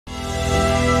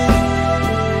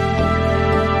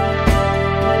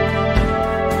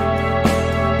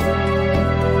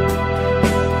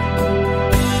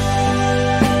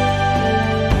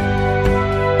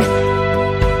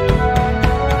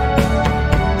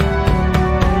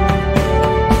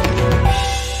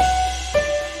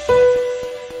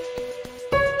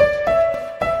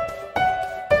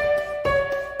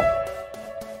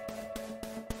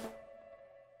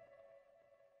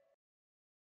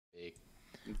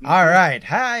All right.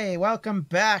 Hi, welcome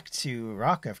back to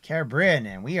Rock of Cairbrien,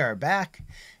 and we are back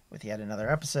with yet another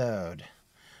episode.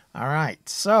 All right.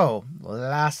 So,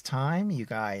 last time you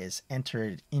guys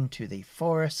entered into the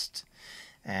forest,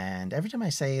 and every time I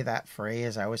say that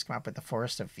phrase, I always come up with the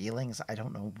forest of feelings. I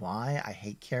don't know why. I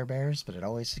hate Care Bears, but it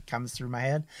always comes through my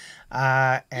head.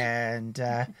 And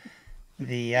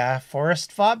the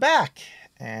forest fought back,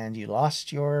 and you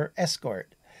lost your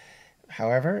escort.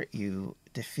 However, you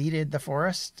defeated the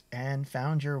forest and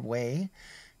found your way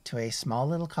to a small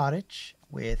little cottage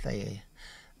with a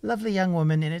lovely young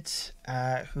woman in it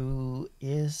who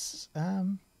is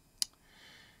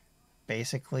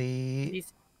basically,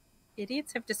 These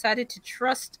idiots have decided to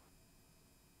trust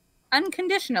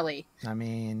unconditionally. I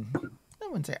mean, I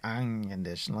wouldn't say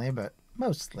unconditionally, but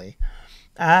mostly.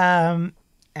 Um,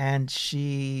 and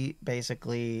she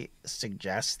basically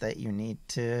suggests that you need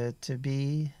to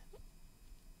be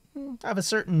of a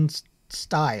certain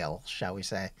style, shall we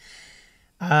say.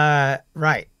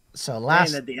 Right. So Saying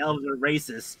last that the elves are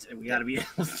racist and we got to be able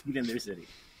to feed in their city.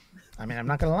 I mean, I'm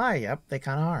not gonna lie. Yep, they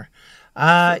kind of are.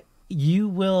 Uh, you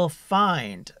will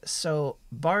find so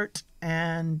Bart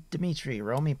and Dimitri.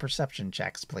 Roll me perception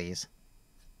checks, please.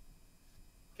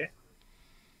 Okay.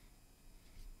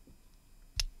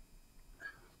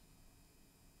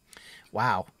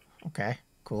 Wow. Okay.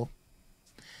 Cool.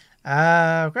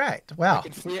 Right. I Well,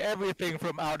 can see everything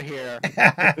from out here.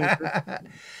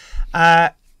 uh,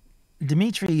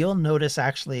 Dimitri, you'll notice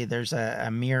actually there's a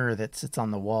mirror that sits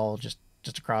on the wall just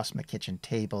across from the kitchen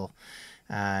table,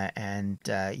 and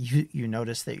you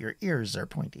notice that your ears are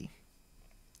pointy.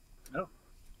 Oh,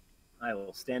 I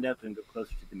will stand up and go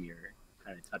closer to the mirror,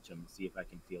 kind of touch them, see if I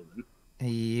can feel them.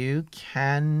 You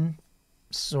can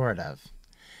sort of.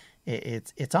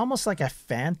 It's almost like a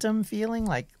phantom feeling,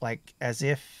 like as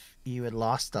if you had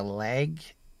lost a leg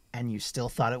and you still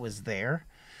thought it was there.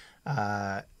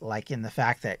 Like in the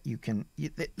fact that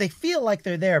they feel like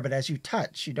they're there, but as you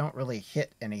touch, you don't really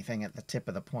hit anything at the tip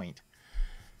of the point.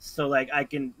 So like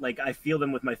I feel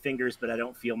them with my fingers, but I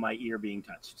don't feel my ear being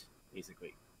touched,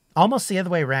 basically. Almost the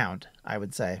other way around, I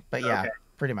would say. But yeah, Okay.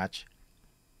 pretty much.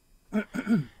 Uh,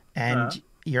 And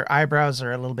your eyebrows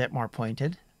are a little bit more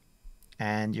pointed,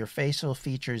 and your facial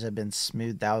features have been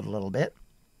smoothed out a little bit.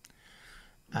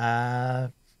 Uh,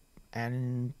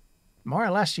 and more or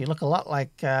less, you look a lot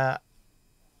like the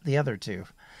other two.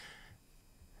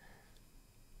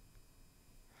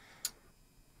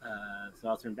 so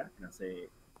I'll turn back and I'll say,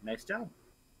 "Nice job,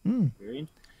 Hmm. Very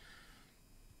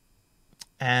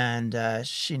And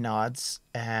she nods.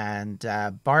 And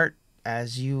Bart,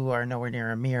 as you are nowhere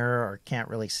near a mirror or can't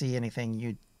really see anything,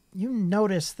 you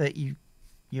notice that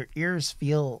your ears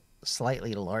feel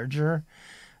slightly larger,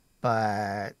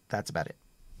 but that's about it.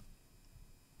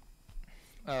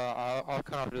 I'll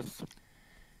kind of just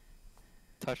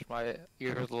touch my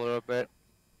ears a little bit.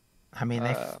 I mean,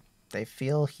 Uh, they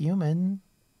feel human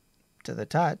to the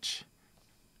touch.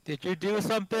 did you do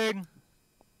something?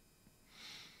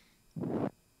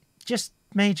 Just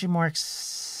made you more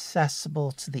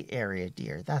accessible to the area,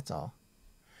 dear. That's all.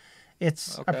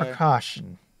 It's a Okay.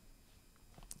 precaution.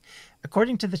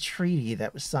 According to the treaty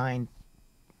that was signed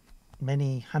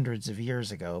many hundreds of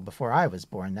years ago, before I was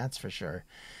born, that's for sure.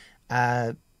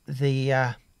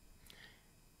 The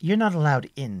you're not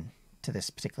allowed in to this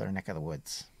particular neck of the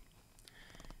woods.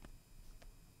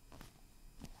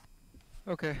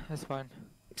 Okay, that's fine.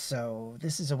 So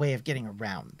this is a way of getting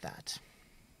around that.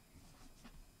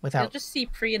 You'll Without just see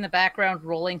Pri in the background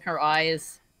rolling her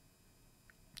eyes.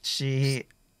 she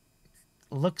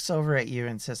looks over at you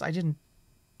and says, "I didn't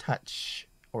touch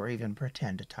or even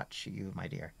pretend to touch you, my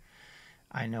dear.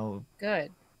 I know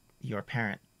Good. your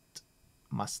parent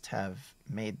must have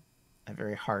made a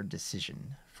very hard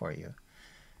decision for you."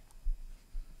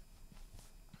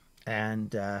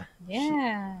 And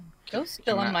Yeah. Go Can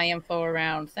spilling I, my info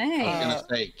around. I was Thanks. gonna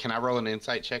say, can I roll an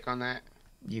insight check on that?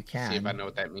 you See if I can. know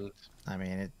what that means. I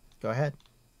mean, go ahead.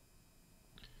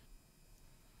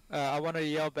 I want to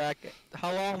yell back.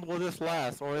 How long will this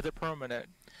last, or is it permanent?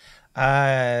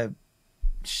 Uh,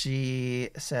 she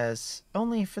says,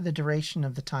 "Only for the duration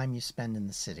of the time you spend in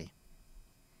the city."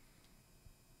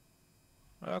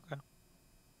 Okay.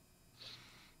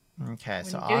 Okay,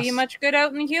 so Wouldn't do you much good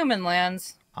out in the human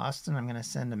lands. Austin, I'm going to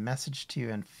send a message to you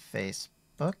in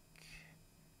Facebook.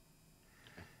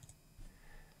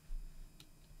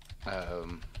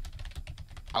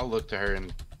 I'll look to her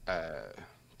and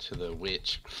to the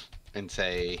witch and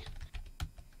say,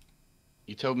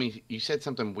 "You told me you said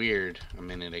something weird a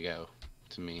minute ago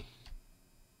to me."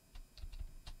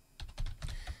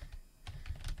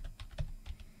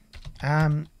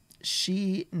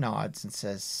 She nods and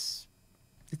says,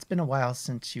 it's been a while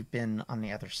since you've been on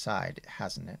the other side,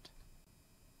 hasn't it?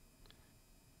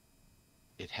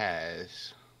 It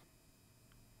has.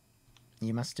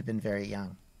 You must have been very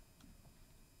young.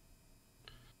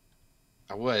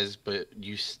 I was, but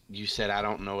you said I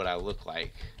don't know what I look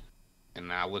like,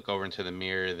 and I look over into the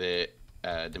mirror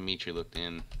that Dimitri looked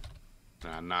in,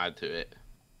 and I nod to it.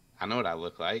 I know what I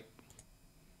look like.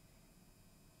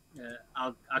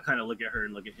 I'll kind of look at her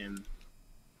and look at him.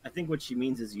 I think what she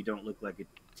means is you don't look like a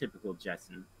typical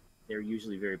Jessen. They're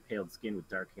usually very pale skinned with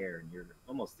dark hair, and you're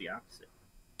almost the opposite.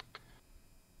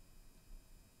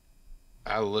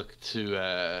 I look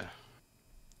to.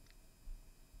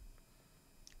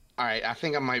 All right, I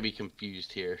think I might be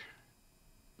confused here.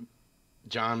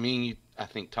 John, me and you, I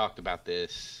think, talked about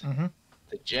this. Mm-hmm.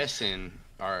 The Jessen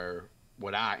are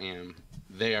what I am.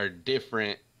 They are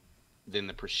different than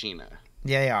the Prashina.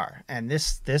 They are. And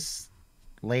this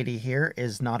lady here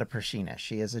is not a Prashina.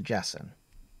 She is a Jessen.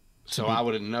 So I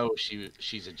wouldn't know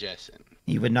she's a Jessen.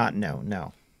 You would not know,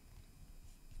 no.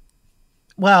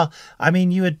 Well, I mean,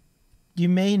 you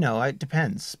may know. It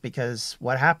depends, because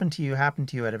what happened to you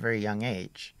at a very young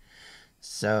age.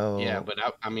 So Yeah, but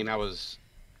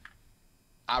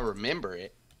I remember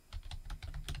it,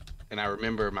 and I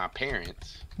remember my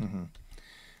parents. Mm-hmm.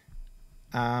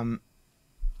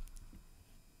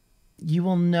 You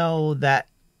will know that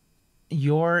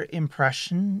your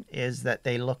impression is that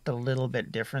they looked a little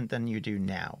bit different than you do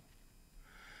now.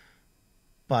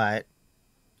 But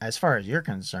as far as you're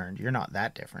concerned, you're not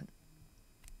that different.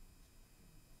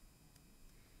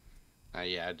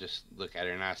 Yeah, I just look at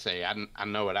her and I say, I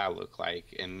know what I look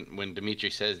like. And when Dimitri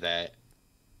says that,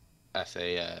 I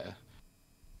say,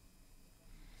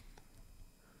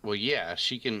 well, yeah,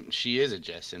 she is a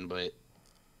Jessen, but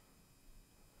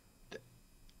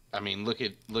I mean, look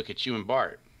at you and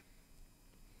Bart.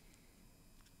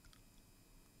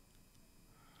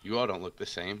 You all don't look the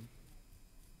same.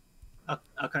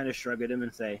 I'll kind of shrug at him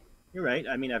and say, "You're right.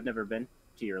 I mean, I've never been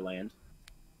to your land.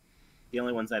 The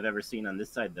only ones I've ever seen on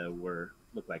this side, though,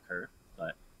 look like her."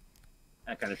 But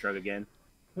I kind of shrug again.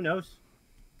 Who knows?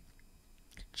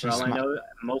 For all I know,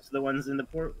 most of the ones in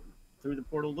through the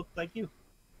portal look like you.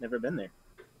 Never been there.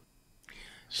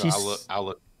 So I'll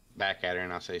look back at her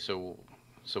and I'll say, so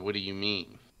what do you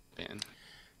mean, Ben?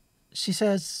 She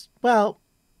says, well,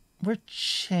 we're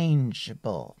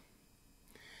changeable.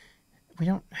 We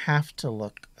don't have to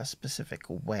look a specific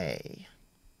way,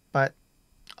 but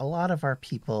a lot of our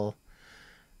people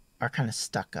are kind of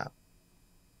stuck up,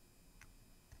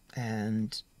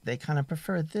 and they kind of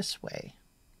prefer this way.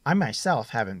 I myself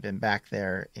haven't been back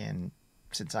there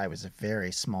since I was a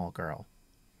very small girl.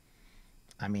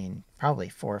 I mean, probably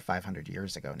 400 or 500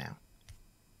 years ago now.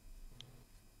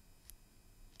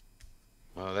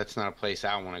 Well, that's not a place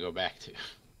I want to go back to.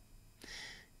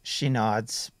 She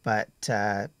nods, but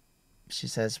she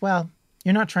says, well,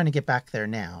 you're not trying to get back there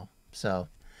now, so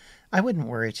I wouldn't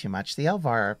worry too much. The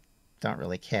Elvar don't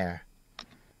really care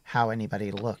how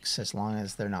anybody looks as long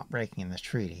as they're not breaking the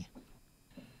treaty.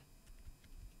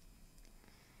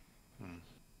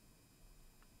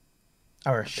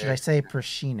 Or should I say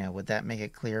Prashina? Would that make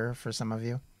it clearer for some of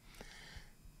you?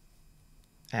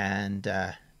 And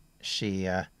she...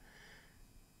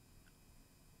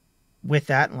 with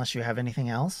that, unless you have anything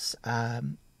else, I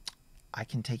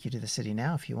can take you to the city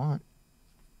now if you want.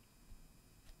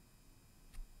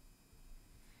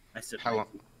 How long?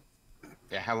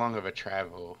 Yeah, how long of a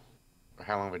travel, or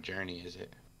how long of a journey is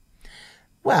it?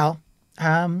 Well,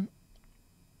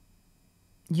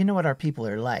 you know what our people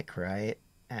are like, right?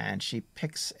 And she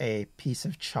picks a piece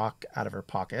of chalk out of her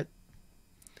pocket,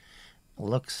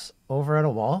 looks over at a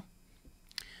wall,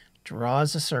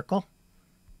 draws a circle,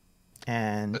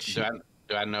 and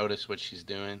do I notice what she's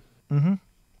doing? Mm-hmm.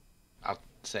 I'll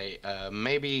say,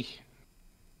 maybe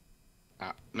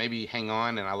hang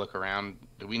on, and I look around.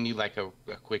 Do we need like a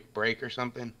quick break or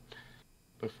something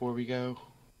before we go?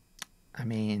 I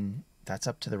mean, that's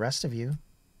up to the rest of you.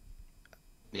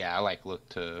 Yeah, I look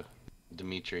to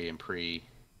Dimitri and Pri.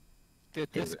 Did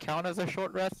this count as a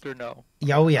short rest or no?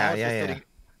 Oh yeah.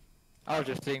 I was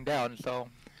just sitting down, so.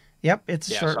 Yep, it's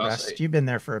a short so rest. You've been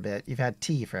there for a bit. You've had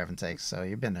tea, for heaven's sakes, so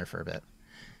you've been there for a bit.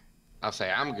 I'll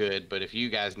say I'm good, but if you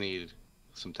guys need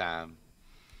some time.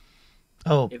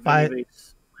 Oh, by the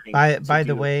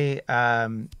way,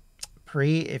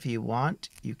 Pri, if you want,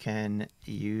 you can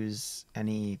use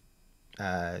any.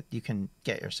 You can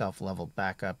get yourself leveled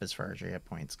back up as far as your hit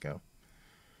points go.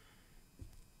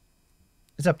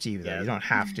 It's up to you, though. Yeah, you don't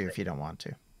have to if you don't want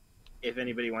to. If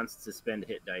anybody wants to spend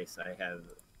hit dice, I have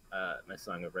my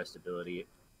Song of Rest ability.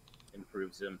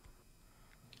 Improves them.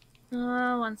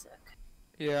 1 sec.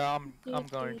 Yeah, I'm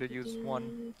going to use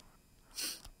one.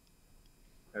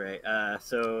 All right.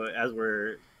 So as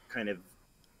we're kind of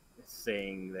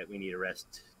saying that we need a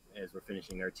rest as we're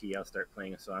finishing our tea, I'll start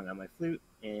playing a song on my flute,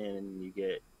 and you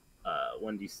get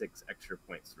 1d6 extra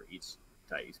points for each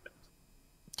tie you spend.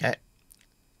 Okay.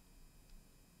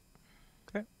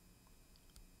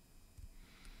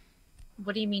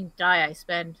 What do you mean die I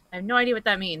spend? I have no idea what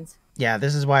that means. Yeah,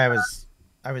 this is why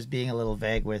I was being a little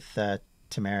vague with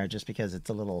Tamara, just because it's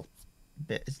a little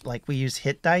bit it's like we use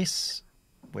hit dice,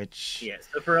 which Yeah.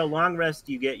 So for a long rest,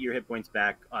 you get your hit points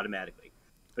back automatically.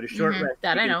 But a short Mhm, rest,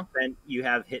 that you I can know. you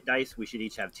have hit dice. We should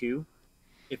each have 2.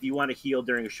 If you want to heal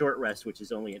during a short rest, which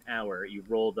is only an hour, you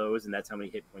roll those, and that's how many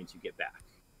hit points you get back.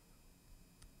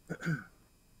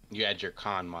 You add your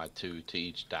con mod to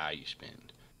each die you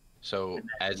spend. So And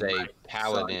as then a my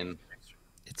paladin, song extra.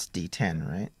 it's D10,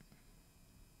 right?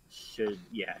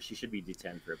 She should be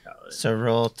D10 for a paladin. So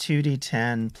roll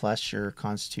 2d10 plus your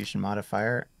Constitution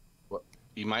modifier.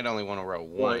 you might only want to roll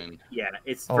Well, one. yeah,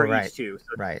 it's Oh, for right, each 2. So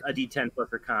right. a D10 plus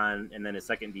her con, and then a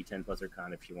second D10 plus her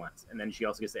con if she wants, and then she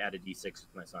also gets to add a D6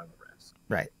 with my song of rest.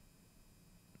 Right.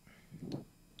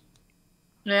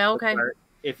 Yeah, okay. Or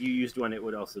if you used one, it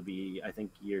would also be. I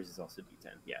think yours is also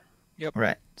D10. Yeah.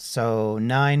 Right. So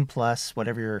 9 plus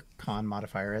whatever your con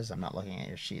modifier is. I'm not looking at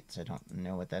your sheets. I don't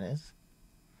know what that is.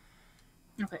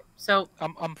 Okay. So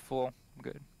I'm full. I'm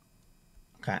good.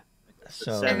 Okay.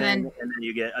 So 7, And then- and then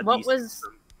you get a what D6 was-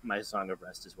 from my song of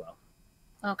rest as well.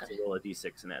 okay. So roll a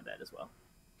D6 and add that as well.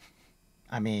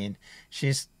 I mean,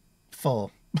 she's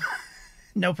full.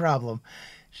 No problem.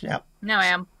 Yep. Now I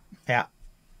am. Yeah.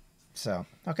 So,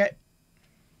 okay.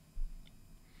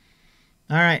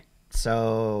 All right.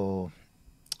 So,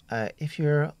 if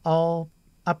you're all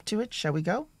up to it, shall we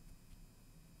go?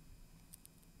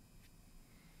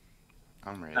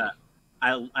 I'm ready.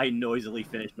 I noisily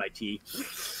finished my tea.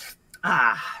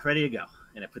 Ready to go.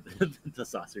 And I put the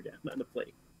saucer down on the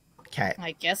plate. Okay.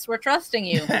 I guess we're trusting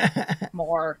you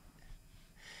more.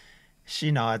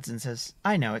 She nods and says,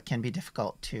 I know it can be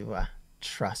difficult to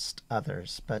trust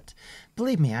others, but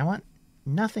believe me, I want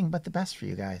nothing but the best for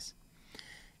you guys.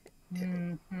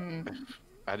 Mhm.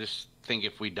 I just think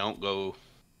if we don't go,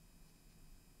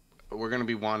 we're going to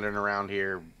be wandering around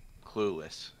here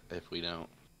clueless if we don't.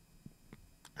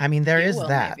 I mean, there You is will,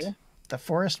 that. maybe. The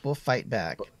forest will fight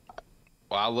back.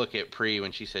 Well, I'll look at Pri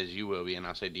when she says you will be, and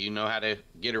I'll say, do you know how to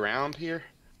get around here?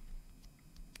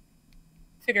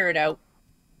 Figure it out.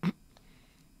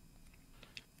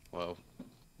 Well,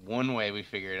 one way we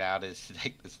figure it out is to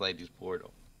take this lady's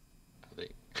portal. I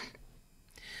think.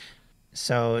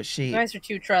 So You she guys are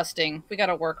too trusting. We got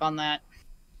to work on that.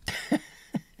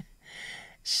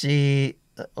 she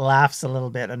laughs a little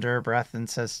bit under her breath and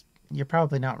says, you're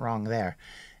probably not wrong there.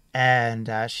 And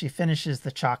she finishes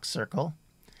the chalk circle.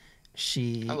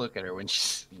 I look at her when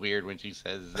she's weird when she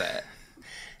says that.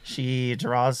 She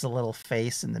draws a little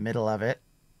face in the middle of it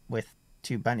with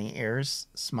 2 bunny ears,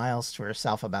 smiles to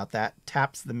herself about that,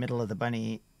 taps the middle of the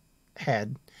bunny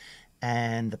head,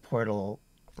 and the portal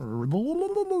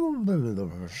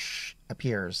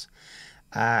appears. Is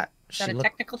that She a look-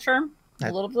 technical term?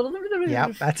 That- A little. yeah,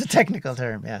 that's a technical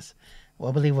term, yes.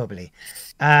 Wobbly wobbly.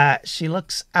 She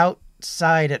looks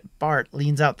outside at Bart,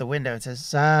 leans out the window and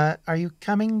says, are you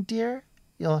coming, dear?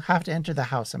 You'll have to enter the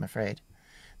house, I'm afraid.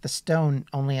 The stone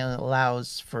only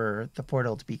allows for the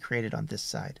portal to be created on this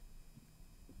side.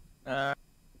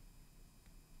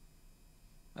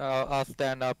 I'll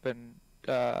stand up and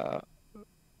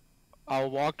I'll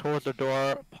walk towards the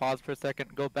door, pause for a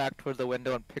second, go back towards the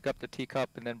window and pick up the teacup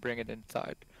and then bring it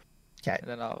inside. Okay. And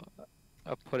then I'll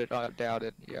put it down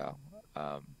and yeah.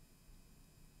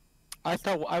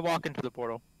 I walk into the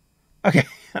portal. Okay,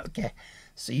 okay.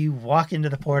 So you walk into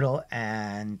the portal,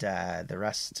 and the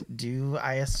rest do,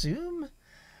 I assume?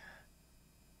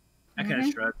 I kind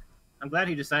of shrugged. I'm glad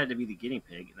he decided to be the guinea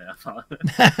pig. And then I followed.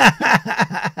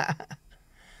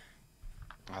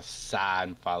 I'll sigh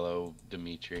and follow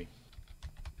Dimitri.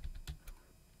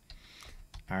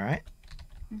 All right.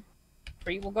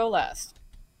 Free will go last.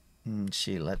 And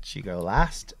she lets you go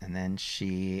last, and then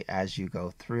she, as you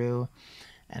go through,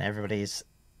 and everybody's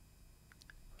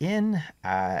in,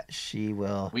 she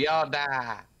will... We all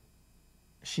die.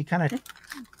 She kind of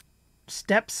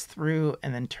steps through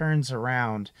and then turns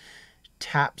around,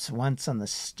 taps once on the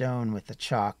stone with the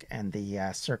chalk, and the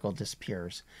circle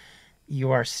disappears. You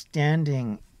are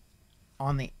standing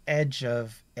on the edge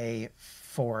of a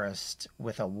forest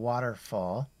with a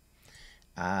waterfall,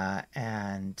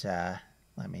 and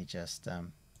let me just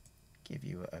give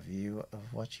you a view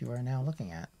of what you are now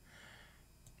looking at.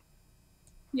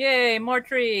 Yay, more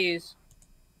trees.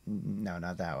 No,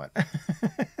 not that one.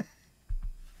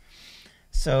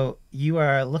 So you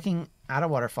are looking at a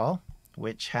waterfall,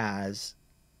 which has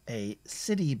a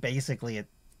city basically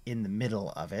in the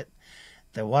middle of it.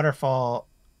 The waterfall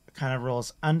kind of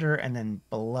rolls under and then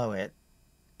below it,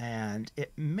 and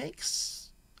it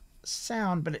makes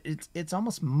sound, but it's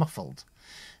almost muffled.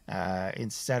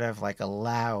 Instead of like a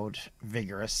loud,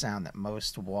 vigorous sound that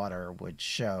most water would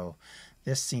show,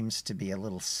 this seems to be a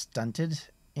little stunted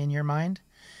in your mind.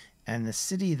 And the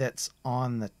city that's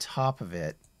on the top of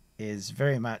it is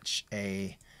very much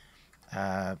a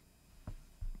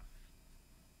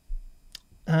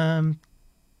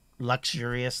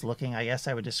luxurious looking, I guess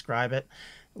I would describe it.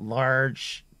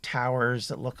 Large towers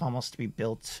that look almost to be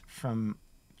built from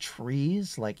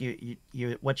trees, like you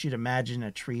what you'd imagine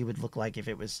a tree would look like if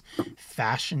it was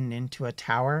fashioned into a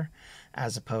tower,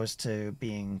 as opposed to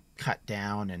being cut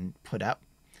down and put up.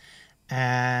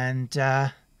 And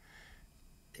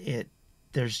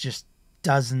there's just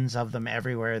dozens of them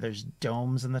everywhere. There's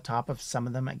domes on the top of some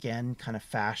of them, again, kind of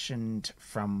fashioned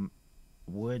from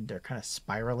wood. They're kind of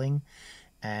spiraling,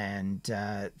 and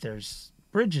there's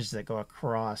bridges that go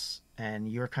across,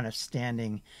 and you're kind of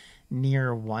standing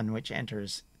near one which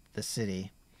enters the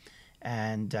city.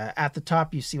 And at the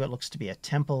top, you see what looks to be a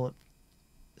temple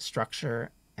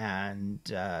structure and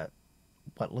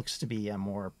what looks to be a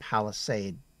more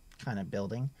palisade kind of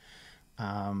building.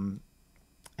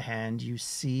 And you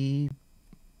see,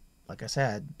 like I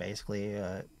said, basically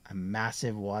a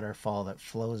massive waterfall that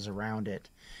flows around it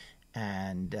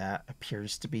and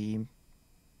appears to be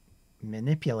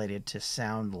manipulated to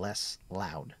sound less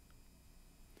loud.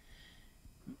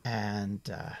 And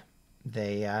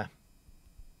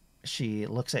she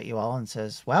looks at you all and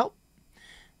says, well,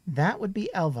 that would be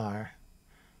Elvar.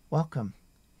 Welcome.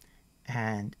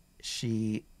 And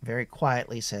she very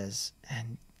quietly says,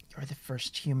 and you're the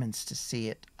first humans to see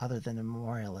it other than a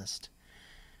memorialist,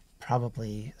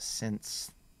 probably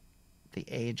since the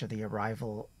age of the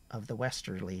arrival of the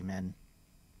Westerly men.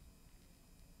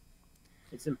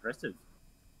 It's impressive.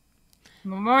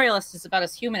 Memorialist is about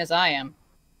as human as I am.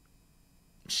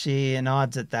 She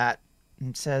nods at that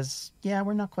and says, yeah,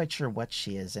 we're not quite sure what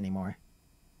she is anymore.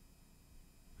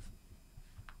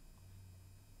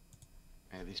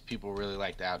 Man, these people really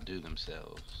like to outdo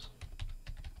themselves.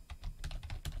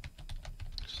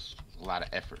 Just a lot of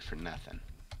effort for nothing.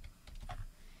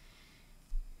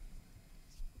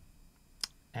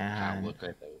 I kind of look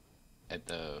at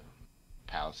the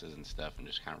palaces and stuff and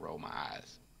just kind of roll my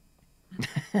eyes.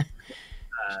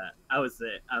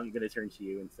 I'm gonna turn to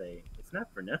you and say, it's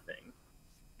not for nothing.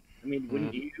 I mean,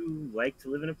 wouldn't you like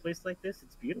to live in a place like this?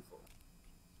 It's beautiful.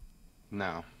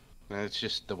 No, it's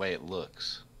just the way it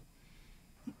looks.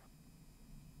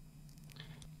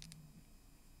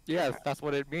 Yes, that's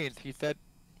what it means. He said,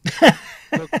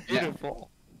 looks beautiful.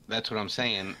 That's what I'm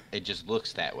saying. It just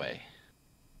looks that way.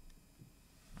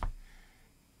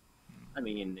 I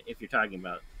mean, if you're talking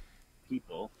about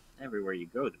people, everywhere you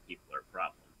go, the people are a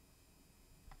problem.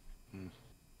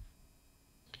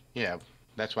 Yeah,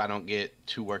 that's why I don't get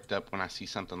too worked up when I see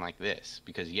something like this.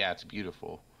 Because, yeah, it's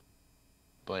beautiful.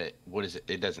 But what is it?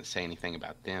 It doesn't say anything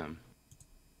about them.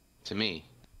 To me.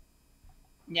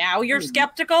 Now you're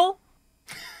skeptical?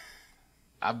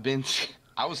 I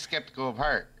was skeptical of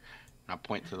her. I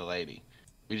point to the lady.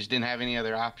 We just didn't have any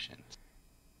other options.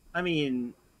 I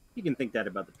mean, you can think that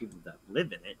about the people that live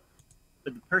in it.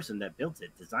 But the person that built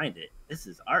it, designed it, this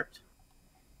is art.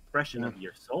 Expression of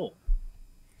your soul.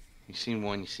 You've seen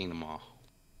one, you've seen them all.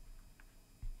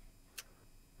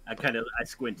 I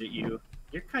squint at you.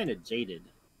 You're kind of jaded.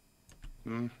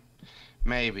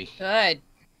 Maybe. Good.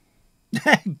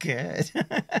 Good.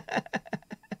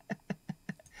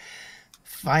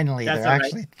 Finally, That's they're all right.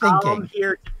 actually thinking. I'm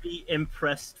here to be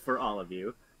impressed for all of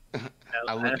you.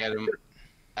 I look at him.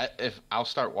 I'll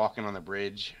start walking on the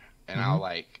bridge, and I'll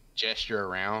like gesture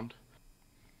around,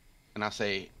 and I'll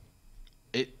say,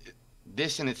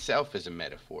 this in itself is a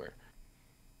metaphor.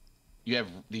 You have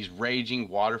these raging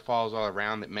waterfalls all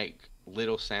around that make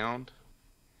little sound.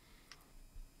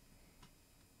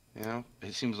 You know,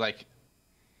 it seems like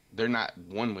they're not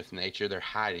one with nature, they're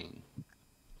hiding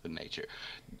with nature.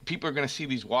 People are going to see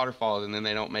these waterfalls and then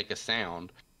they don't make a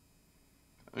sound.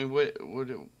 I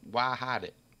mean, why hide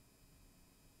it?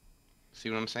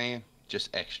 See what I'm saying? Just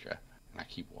extra. And I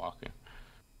keep walking.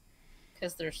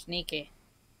 Because they're sneaky.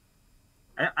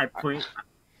 I point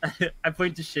I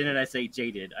point to Shin and I say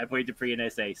jaded. I point to Priya and I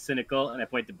say cynical, and I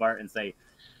point to Bart and say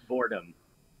boredom.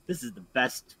 This is the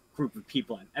best group of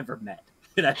people I've ever met.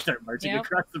 And I start marching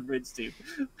across the bridge too.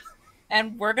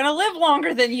 And we're gonna live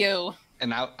longer than you.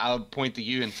 And I'll point to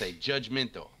you and say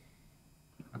judgmental.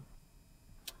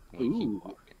 We keep Ooh.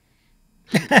 walking.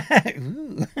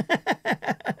 Ooh.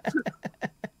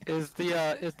 Is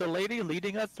the lady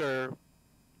leading us, or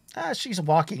She's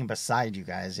walking beside you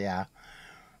guys, yeah.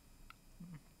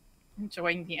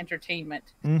 Enjoying the entertainment.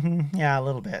 Yeah, a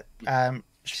little bit.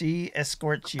 She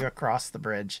escorts you across the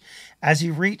bridge. As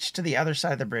you reach to the other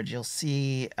side of the bridge, you'll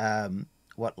see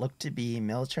what look to be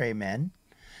military men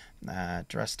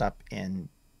dressed up in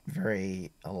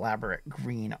very elaborate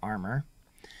green armor,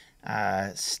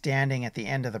 standing at the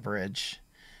end of the bridge.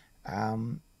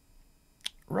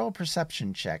 Roll a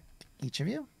perception check, each of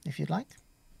you, if you'd like.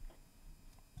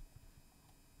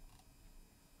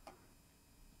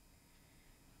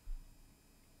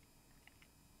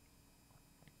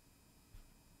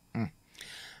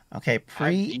 Okay,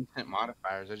 I have decent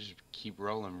modifiers. I just keep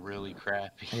rolling really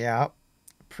crappy. Yeah.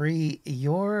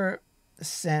 Your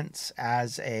sense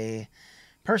as a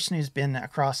person who's been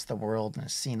across the world and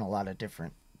has seen a lot of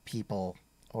different people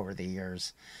over the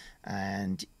years,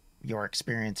 and your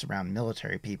experience around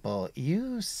military people,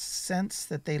 you sense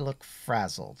that they look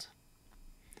frazzled.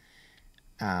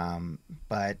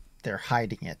 But they're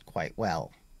hiding it quite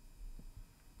well.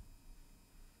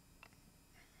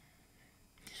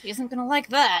 She isn't gonna like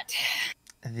that.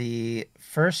 The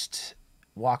first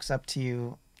walks up to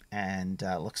you and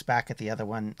looks back at the other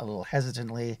one a little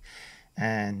hesitantly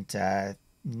and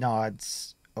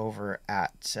nods over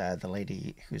at the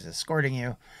lady who's escorting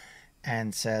you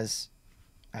and says,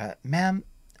 ma'am,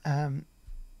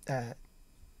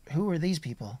 who are these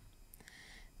people?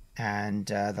 And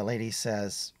the lady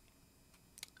says,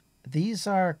 these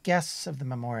are guests of the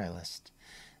Memorialist.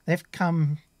 They've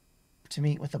come to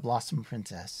meet with the Blossom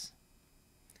Princess.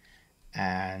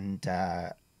 And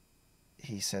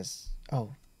he says,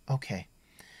 oh, okay.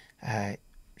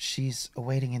 She's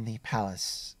awaiting in the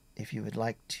palace. If you would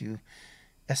like to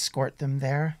escort them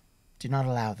there, do not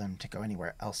allow them to go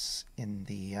anywhere else in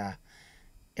the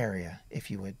area, if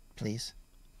you would, please.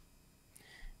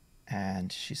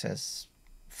 And she says,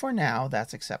 for now,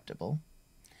 that's acceptable.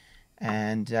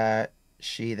 And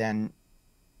she then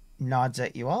nods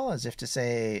at you all as if to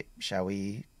say, shall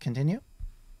we continue?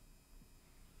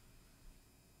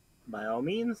 By all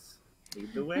means,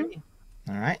 lead the way.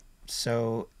 All right.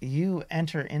 So you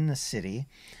enter in the city.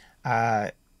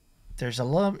 There's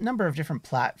a number of different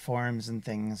platforms and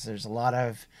things. There's a lot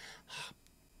of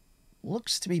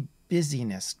looks to be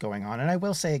busyness going on. And I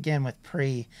will say again with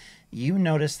Pre, you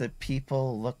notice that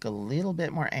people look a little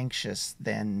bit more anxious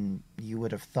than you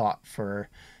would have thought for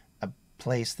a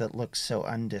place that looks so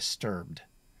undisturbed.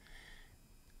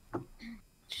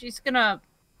 She's gonna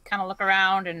kind of look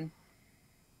around and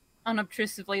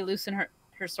unobtrusively loosen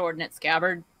her sword in its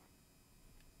scabbard.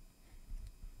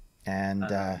 And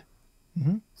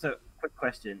So, quick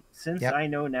question. Since Yep. I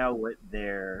know now what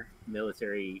their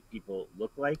military people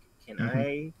look like, can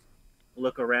I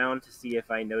look around to see if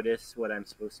I notice what I'm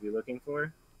supposed to be looking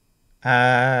for?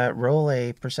 roll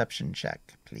a perception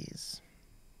check, please.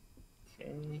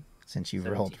 Okay. Since you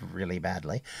 17. rolled really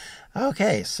badly.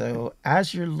 Okay, so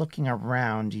as you're looking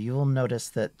around, you'll notice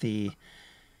that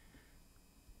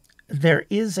there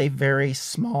is a very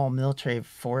small military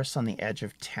force on the edge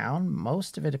of town.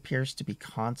 Most of it appears to be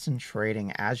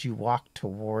concentrating as you walk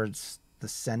towards the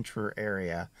center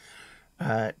area,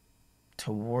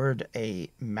 toward a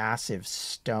massive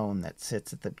stone that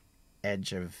sits at the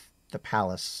edge of the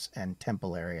palace and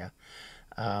temple area.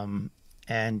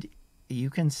 And you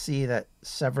can see that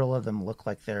several of them look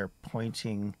like they're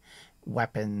pointing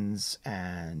weapons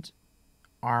and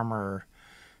armor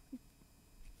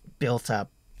built up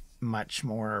much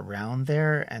more around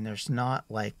there. And there's not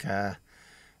like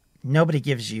nobody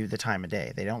gives you the time of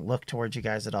day. They don't look towards you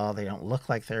guys at all. They don't look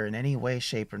like they're in any way,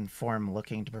 shape, and form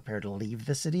looking to prepare to leave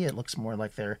the city. It looks more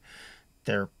like they're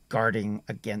guarding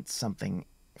against something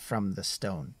from the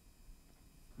stone.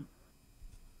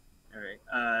 All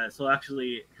right. So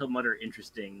actually, he'll mutter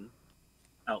 "interesting"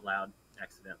 out loud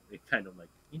accidentally, kind of like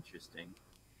 "interesting."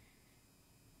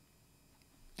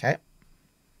 Okay.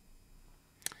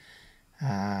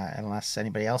 Unless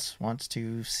anybody else wants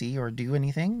to see or do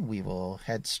anything, we will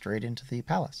head straight into the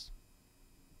palace.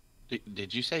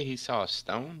 Did you say he saw a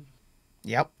stone?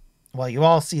 Yep. Well, you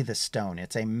all see the stone.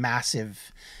 It's a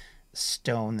massive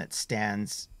stone that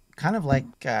stands kind of like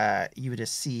you would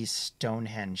see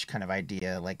Stonehenge kind of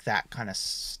idea, like that kind of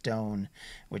stone,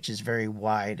 which is very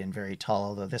wide and very tall,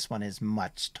 although this one is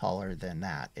much taller than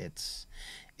that. It's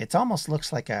almost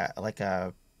looks like a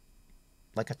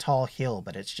tall hill,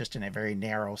 but it's just in a very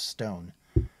narrow stone.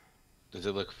 Does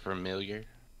it look familiar?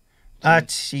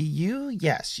 To you,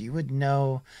 yes, you would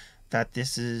know that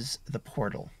this is the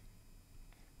portal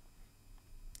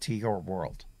to your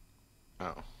world.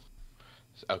 Oh.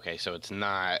 Okay, so it's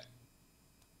not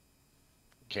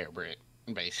Carebrant,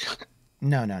 basically.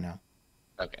 No, no, no.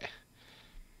 Okay.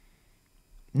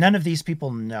 None of these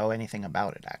people know anything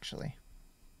about it, actually.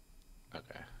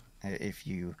 Okay. If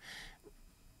you,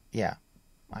 yeah,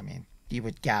 I mean, you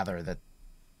would gather that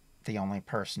the only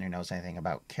person who knows anything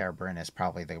about Carebrant is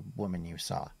probably the woman you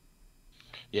saw.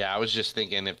 Yeah, I was just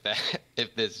thinking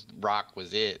if this rock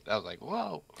was it, I was like,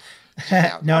 whoa.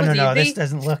 No, was no, no. This easy.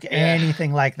 doesn't look Yeah.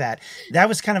 anything like that. That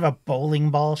was kind of a bowling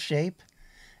ball shape,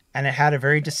 and it had a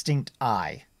very distinct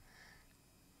eye.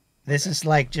 This is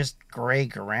like just gray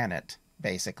granite,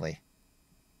 basically,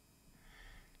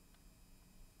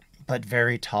 but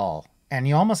very tall. And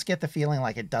you almost get the feeling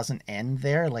like it doesn't end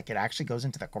there, like it actually goes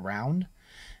into the ground,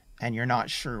 and you're not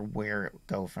sure where it would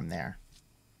go from there.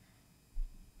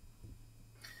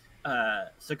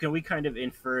 So can we kind of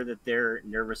infer that they're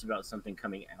nervous about something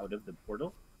coming out of the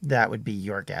portal? That would be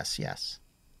your guess, yes.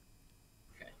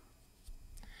 Okay.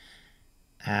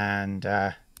 And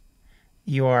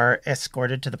you are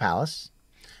escorted to the palace.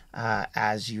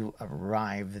 As you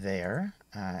arrive there,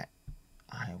 I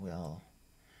will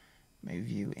move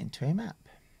you into a map.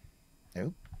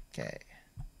 Okay.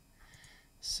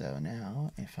 So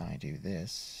now, if I do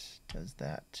this, does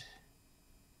that...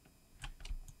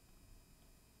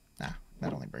 Nah,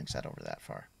 that only brings that over that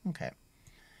far. Okay.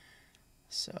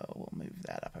 So we'll move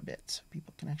that up a bit so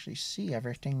people can actually see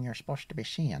everything you're supposed to be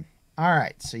seeing. All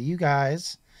right, so you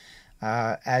guys,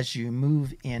 as you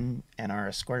move in and are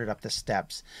escorted up the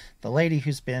steps, the lady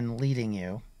who's been leading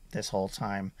you this whole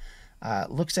time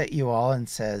looks at you all and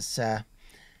says, the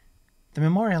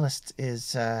memorialist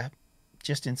is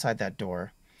just inside that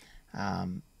door.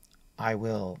 I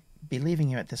will be leaving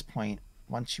you at this point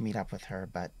once you meet up with her,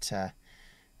 but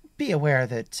be aware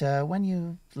that when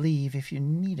you leave, if you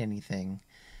need anything,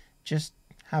 just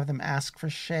have them ask for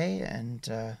Shay, and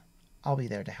I'll be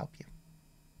there to help you.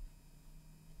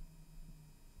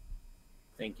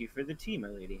 Thank you for the tea, my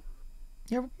lady.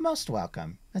 You're most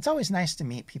welcome. It's always nice to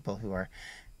meet people who are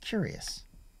curious.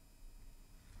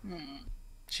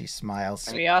 She smiles.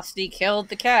 Curiosity killed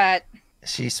the cat.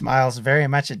 She smiles very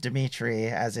much at Dimitri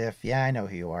as if, yeah, I know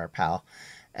who you are, pal.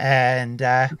 And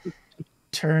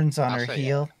turns on I'll her say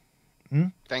heel.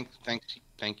 Thank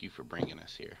you for bringing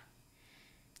us here.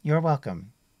 You're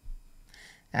welcome.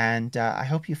 And I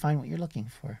hope you find what you're looking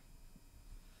for.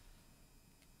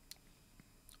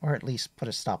 Or at least put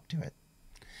a stop to it.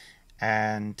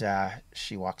 And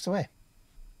she walks away.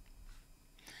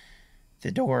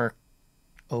 The door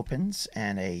opens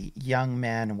and a young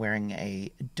man wearing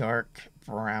a dark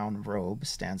brown robe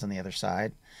stands on the other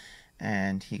side.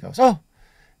 And he goes, oh!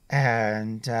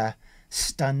 And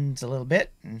stuns a little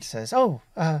bit and says,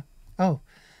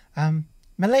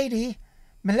 milady,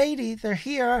 they're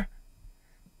here.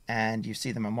 And you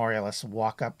see the memorialist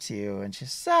walk up to you and she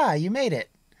says, you made it.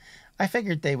 I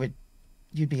figured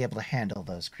you'd be able to handle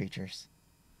those creatures.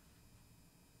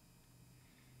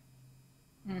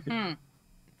 Mm-hmm.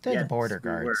 They're the Yes, border we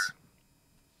were. guards.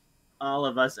 All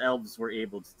of us elves were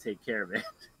able to take care of it.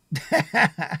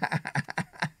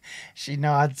 She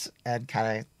nods and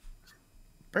kind of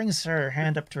brings her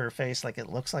hand up to her face like it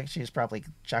looks like she's probably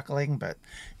chuckling, but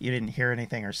you didn't hear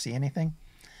anything or see anything.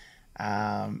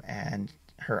 And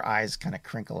her eyes kind of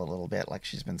crinkle a little bit like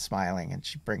she's been smiling, and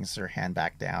she brings her hand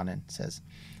back down and says,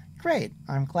 great,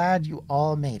 I'm glad you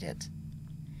all made it.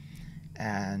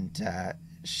 And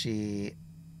she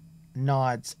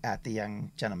nods at the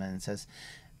young gentleman and says,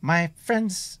 my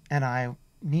friends and I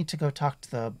need to go talk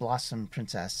to the Blossom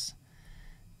Princess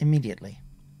immediately.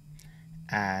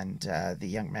 And the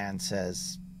young man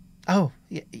says, oh,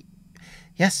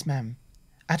 yes, ma'am,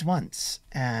 at once.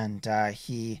 And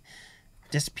he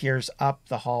disappears up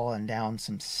the hall and down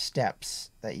some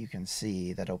steps that you can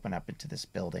see that open up into this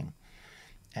building.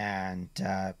 And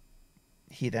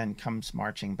he then comes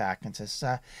marching back and says,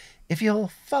 if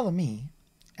you'll follow me.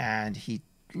 And he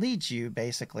leads you,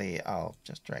 basically, I'll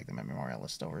just drag the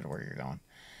memorialist over to where you're going.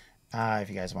 If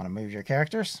you guys want to move your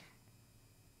characters,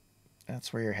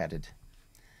 that's where you're headed.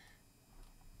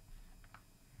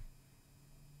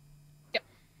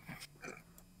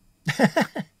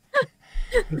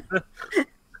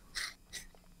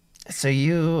 So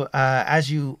you,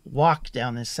 as you walk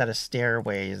down this set of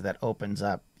stairways that opens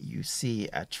up, you see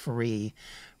a tree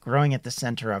growing at the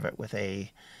center of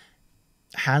it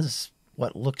has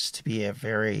what looks to be a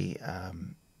very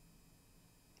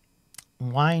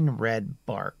wine red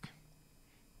bark.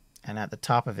 And at the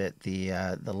top of it,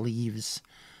 the leaves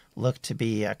look to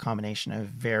be a combination of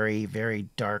very, very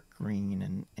dark green,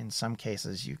 and in some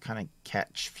cases you kind of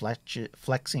catch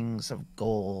flexings of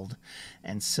gold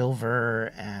and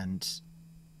silver and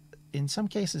in some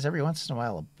cases, every once in a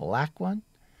while, a black one.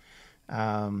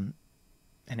 And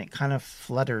it kind of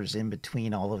flutters in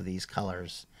between all of these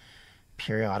colors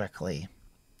periodically.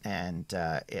 And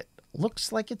it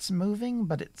looks like it's moving,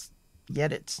 but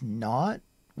yet it's not,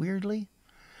 weirdly.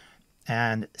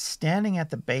 And standing at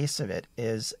the base of it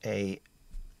is a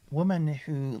woman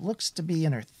who looks to be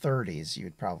in her 30s,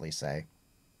 you'd probably say.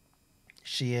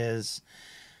 She is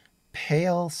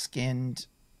pale-skinned,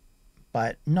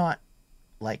 but not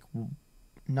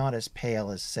as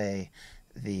pale as, say,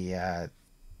 the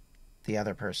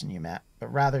other person you met,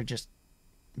 but rather just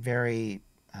very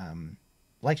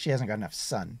like she hasn't got enough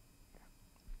sun.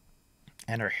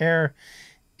 And her hair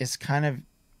is kind of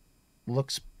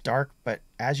looks dark, but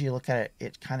as you look at it,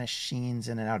 it kind of sheens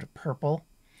in and out of purple.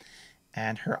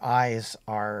 And her eyes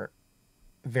are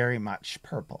very much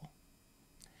purple.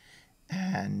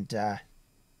 And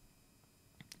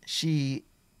she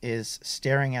is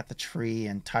staring at the tree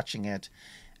and touching it.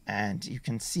 And you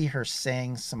can see her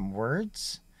saying some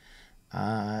words.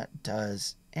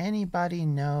 Does anybody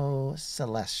know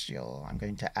Celestial? I'm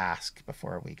going to ask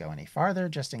before we go any farther,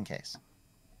 just in case.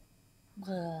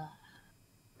 Ugh.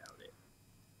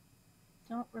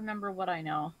 Don't remember what I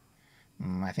know.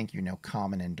 I think you know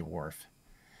Common and Dwarf.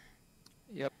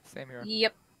 Yep, same here.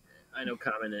 Yep. I know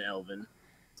Common and Elven.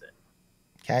 That's it.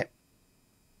 Okay.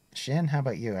 Shin, how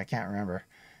about you? I can't remember.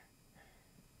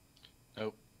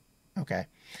 Nope. Okay.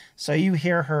 So you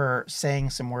hear her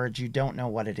saying some words. You don't know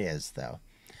what it is, though.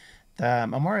 The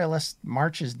memorialist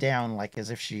marches down like as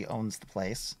if she owns the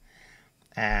place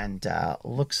and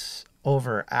looks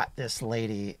over at this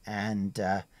lady and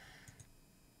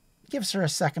gives her a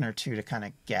second or two to kind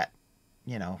of get,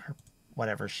 her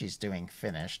whatever she's doing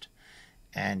finished.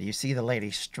 And you see the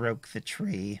lady stroke the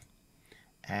tree,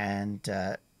 and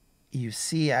you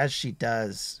see as she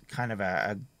does kind of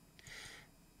a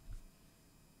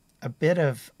bit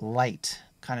of light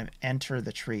kind of enter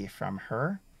the tree from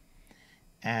her,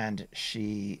 and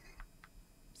she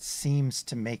seems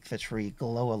to make the tree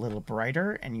glow a little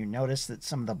brighter, and you notice that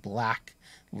some of the black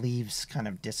leaves kind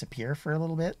of disappear for a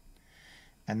little bit,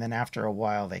 and then after a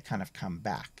while they kind of come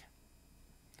back.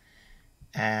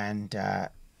 And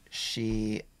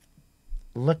she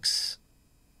looks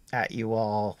at you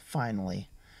all finally,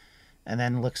 and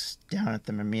then looks down at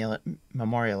the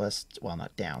memorialist. Well,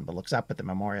 not down, but looks up at the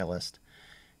memorialist.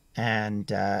 And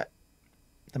the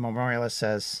memorialist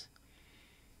says,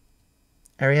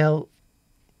 Ariel,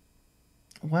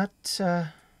 what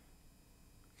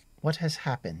has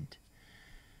happened?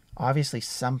 Obviously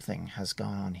something has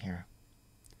gone on here.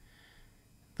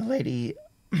 The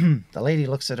lady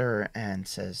looks at her and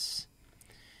says,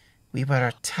 we were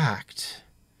attacked.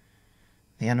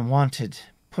 The unwanted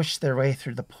pushed their way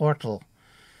through the portal.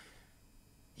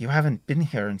 You haven't been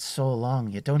here in so long,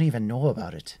 you don't even know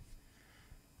about it.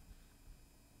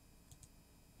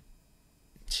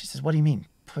 She says, what do you mean,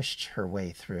 pushed her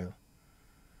way through?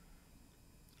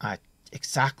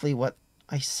 Exactly what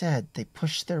I said. They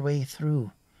pushed their way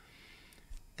through.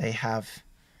 They have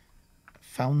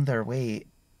found their way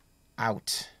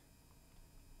out.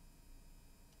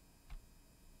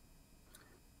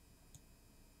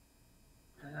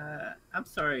 I'm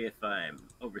sorry if I'm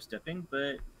overstepping,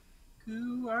 but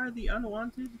who are the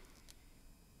unwanted?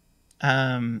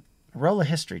 Roll a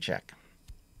history check.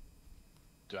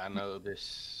 Do I know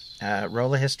this?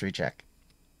 Roll a history check.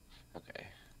 Okay.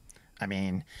 I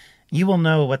mean, you will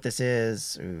know what this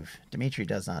is. Oof, Dimitri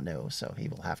does not know, so he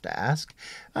will have to ask.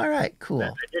 All right, cool.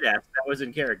 I did ask. That was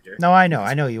in character. No, I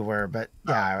know you were, but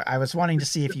yeah, I was wanting to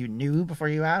see if you knew before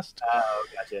you asked. Oh,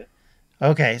 gotcha.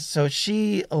 Okay, so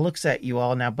she looks at you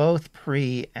all. Now, both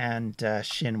Pri and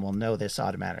Shin will know this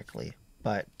automatically,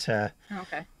 but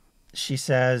Okay. she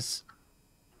says,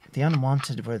 the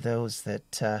unwanted were those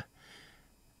that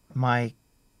my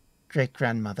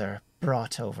great-grandmother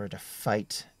brought over to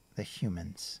fight the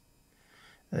humans.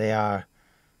 They are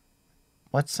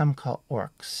what some call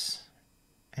orcs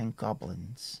and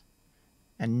goblins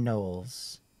and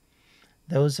gnolls,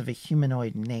 those of a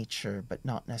humanoid nature, but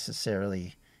not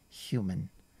necessarily human.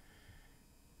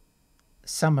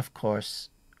 Some, of course,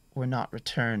 were not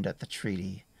returned at the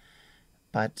treaty,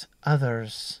 but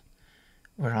others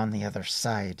were on the other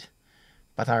side.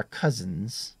 But our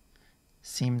cousins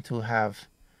seem to have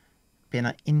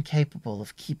been incapable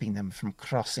of keeping them from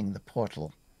crossing the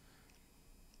portal.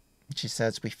 She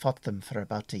says we fought them for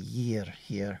about a year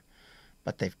here,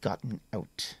 but they've gotten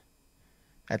out.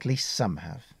 At least some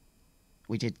have.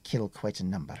 We did kill quite a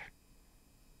number.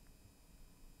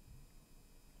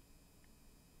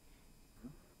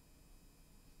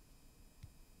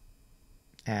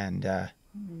 And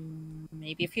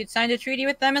Maybe if you'd signed a treaty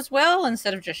with them as well,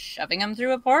 instead of just shoving them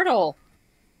through a portal.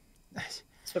 That's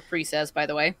what Bree says, by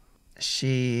the way.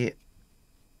 She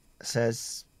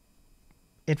says,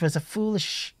 "It was a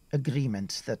foolish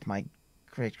agreement that my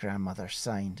great-grandmother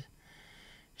signed.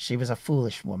 She was a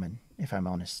foolish woman, if I'm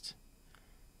honest.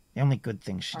 The only good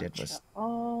thing she did was...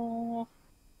 Oh.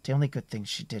 The only good thing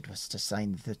she did was to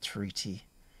sign the treaty.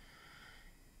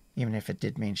 Even if it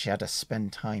did mean she had to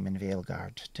spend time in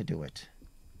Veilguard to do it."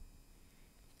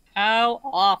 How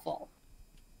awful.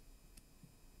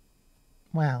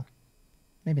 Well,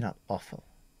 maybe not awful,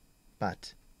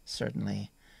 but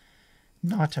certainly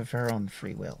not of her own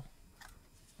free will.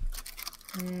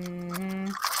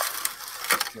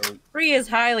 Bree is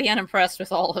highly unimpressed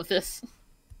with all of this.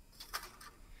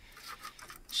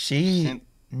 She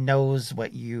knows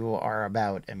what you are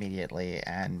about immediately,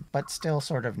 but still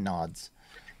sort of nods.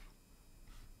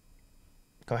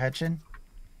 Go ahead, Shin.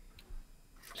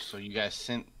 So you guys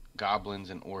sent goblins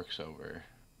and orcs over,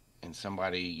 and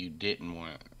somebody you didn't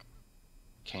want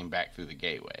came back through the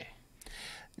gateway.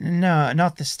 No,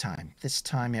 not this time. This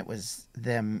time it was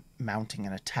them mounting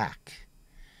an attack.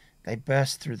 They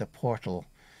burst through the portal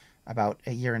about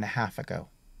 1.5 years ago.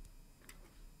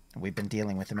 We've been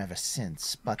dealing with them ever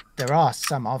since, but there are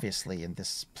some obviously in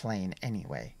this plane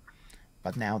anyway.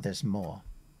 But now there's more.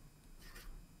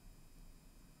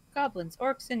 Goblins,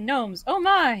 orcs, and gnomes. Oh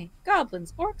my!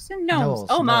 Goblins, orcs, and gnomes.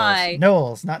 Oh my!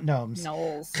 Gnolls, not gnomes.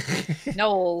 Knowles.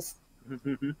 Knowles.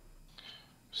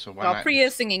 So why Well, not? Priya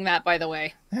is singing that, by the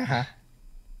way. Uh-huh.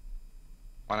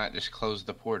 Why not just close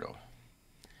the portal?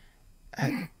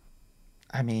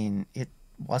 I mean, it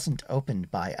wasn't opened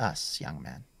by us, young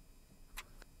man.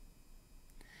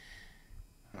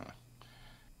 Huh.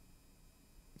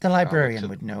 The librarian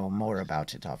would know more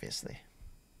about it, obviously.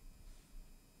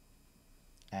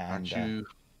 And,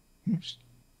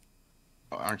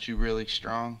 aren't you really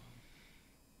strong?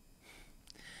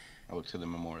 I look to the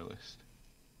memorialist.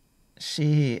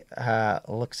 She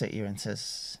looks at you and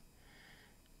says,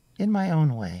 "In my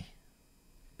own way,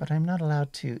 but I'm not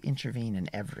allowed to intervene in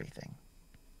everything.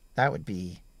 That would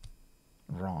be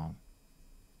wrong."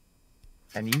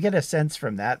 And you get a sense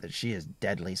from that she is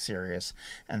deadly serious,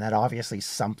 and that obviously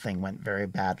something went very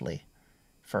badly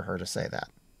for her to say that.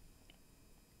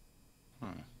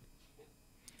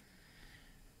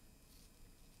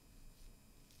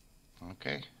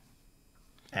 Okay.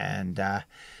 And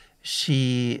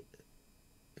she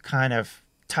kind of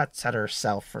tuts at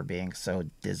herself for being so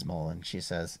dismal, and she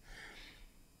says,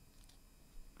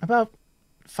 "About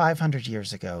 500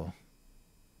 years ago,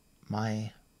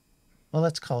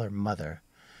 let's call her mother,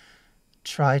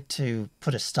 tried to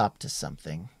put a stop to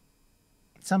something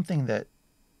that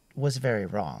was very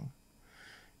wrong.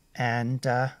 And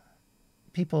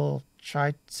people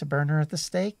tried to burn her at the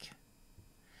stake.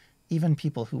 Even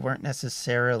people who weren't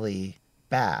necessarily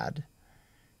bad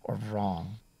or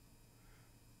wrong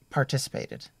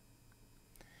participated.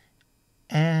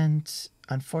 And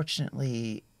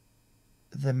unfortunately,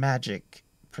 the magic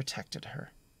protected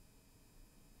her."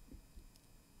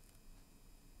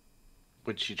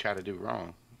 What did she try to do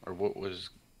wrong? Or what was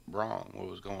wrong? What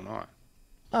was going on?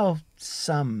 Oh,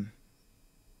 some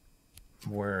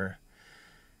were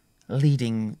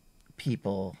leading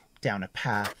people down a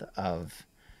path of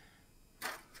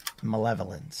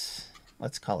malevolence.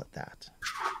 Let's call it that.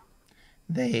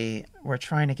 They were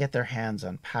trying to get their hands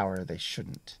on power they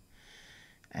shouldn't.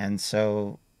 And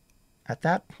so, at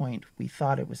that point, we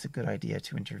thought it was a good idea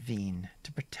to intervene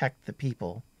to protect the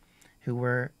people who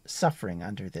were suffering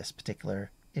under this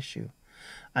particular issue.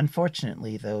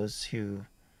 Unfortunately, those who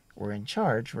were in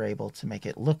charge were able to make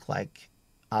it look like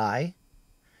I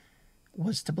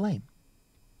was to blame.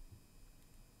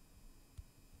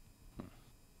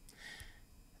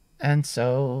 And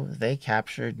so they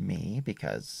captured me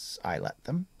because I let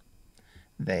them.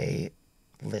 They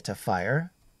lit a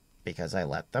fire because I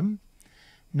let them,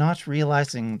 not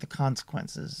realizing the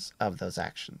consequences of those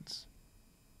actions.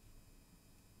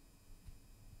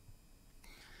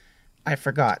 I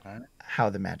forgot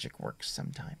how the magic works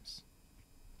sometimes.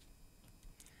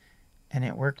 And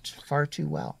it worked far too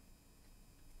well.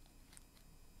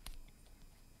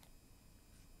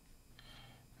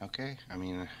 Okay, I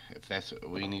mean, if that's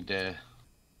we need to.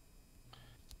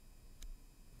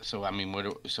 So I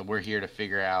mean, so we're here to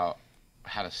figure out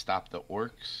how to stop the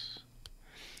orcs.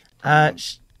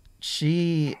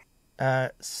 She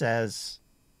says,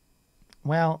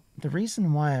 "Well, the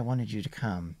reason why I wanted you to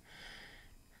come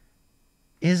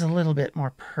is a little bit more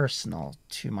personal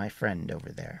to my friend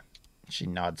over there." She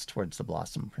nods towards the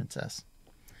Blossom Princess,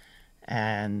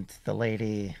 and the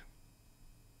lady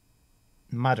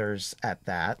mutters at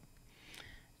that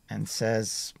and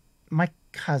says, my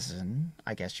cousin,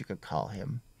 I guess you could call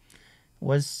him,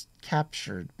 was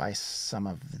captured by some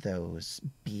of those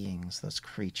beings, those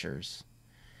creatures,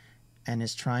 and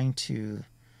is trying to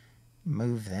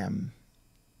move them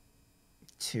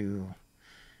to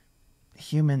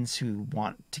humans who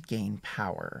want to gain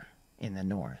power in the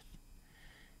north.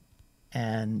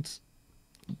 And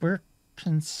we're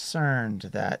concerned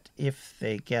that if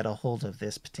they get a hold of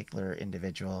this particular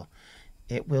individual,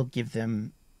 it will give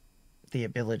them the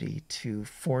ability to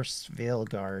force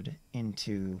Veilguard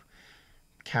into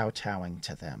kowtowing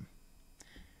to them.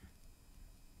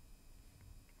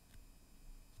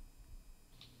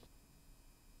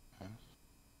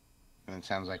 And it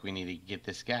sounds like we need to get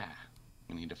this guy.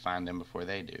 We need to find him before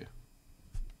they do.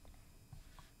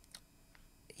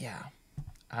 Yeah.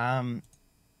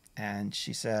 And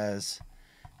she says,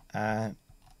 let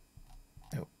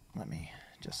me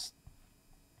just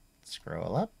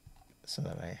scroll up so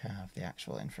that I have the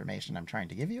actual information I'm trying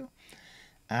to give you.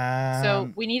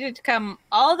 So we needed to come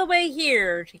all the way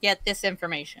here to get this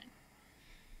information.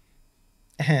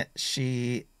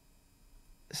 She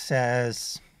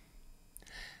says,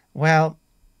 well,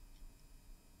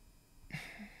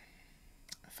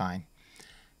 fine.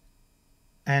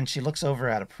 And she looks over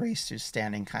at a priest who's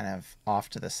standing kind of off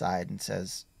to the side and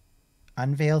says,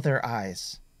 unveil their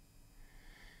eyes.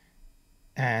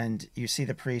 And you see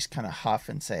the priest kind of huff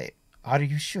and say, are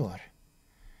you sure?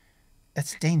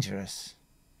 It's dangerous.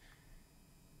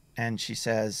 And she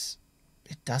says,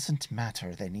 it doesn't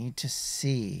matter. They need to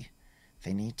see.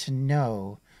 They need to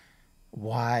know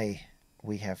why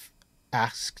we have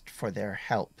asked for their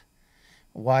help,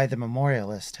 why the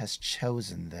memorialist has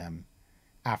chosen them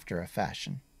after a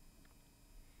fashion.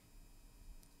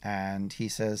 And he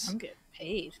says, I'm getting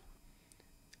paid.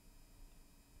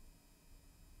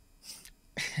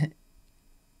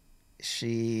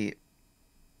 She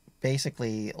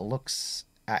basically looks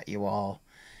at you all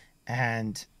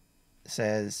and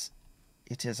says,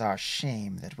 it is our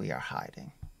shame that we are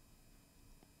hiding.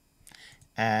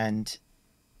 And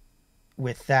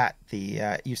with that,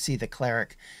 you see the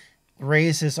cleric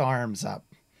raise his arms up,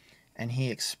 and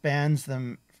he expands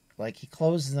them, like he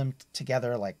closes them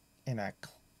together like in a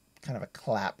kind of a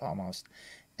clap almost.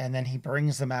 And then he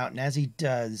brings them out, and as he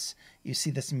does, you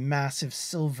see this massive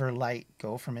silver light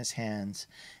go from his hands,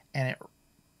 and it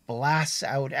blasts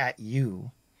out at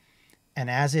you. And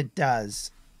as it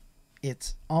does,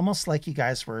 it's almost like you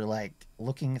guys were like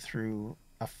looking through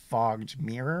a fogged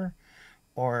mirror,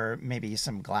 or maybe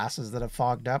some glasses that have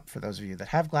fogged up, for those of you that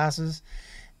have glasses,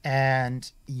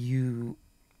 and you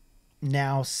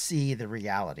now see the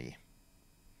reality.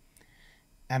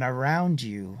 And around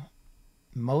you,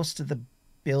 most of the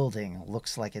building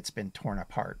looks like it's been torn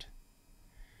apart.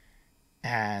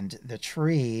 And the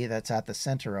tree that's at the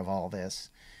center of all this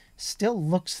still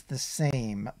looks the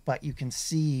same, but you can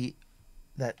see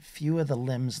that few of the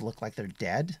limbs look like they're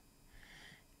dead,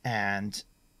 and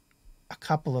a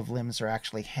couple of limbs are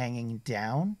actually hanging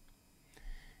down,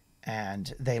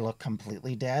 and they look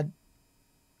completely dead.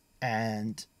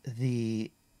 And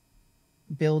the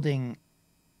building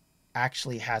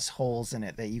actually has holes in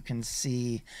it that you can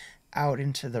see out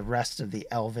into the rest of the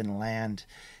elven land,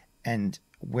 and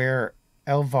where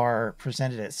Elvar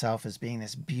presented itself as being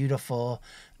this beautiful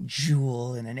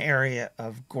jewel in an area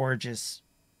of gorgeous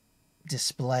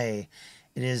display,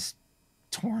 it is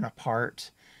torn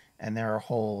apart, and there are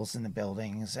holes in the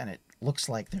buildings, and it looks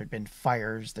like there had been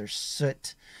fires. There's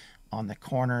soot on the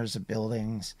corners of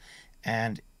buildings,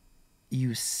 and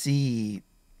you see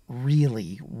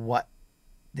really what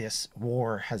this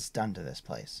war has done to this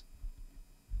place.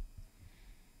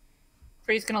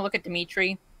 Free's gonna look at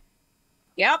Dimitri.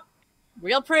 Yep,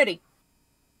 real pretty.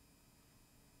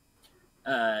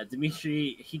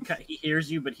 Dimitri, he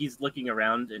hears you, but he's looking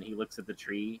around, and he looks at the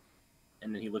tree,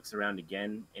 and then he looks around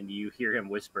again, and you hear him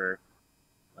whisper,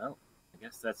 well, I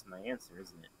guess that's my answer,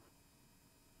 isn't it?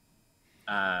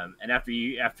 And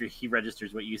after he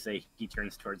registers what you say, he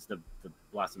turns towards the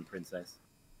Blossom Princess.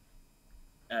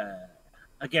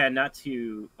 Again, not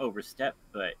to overstep,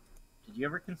 but did you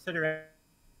ever consider...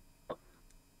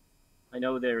 I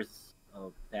know there's a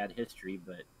bad history,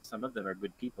 but some of them are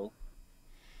good people.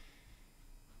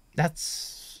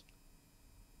 That's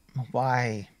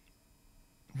why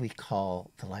we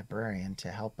call the librarian to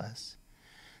help us.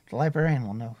 The librarian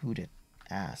will know who to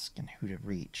ask and who to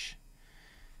reach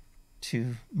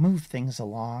to move things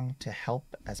along, to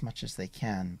help as much as they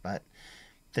can. But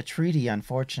the treaty,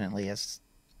 unfortunately, has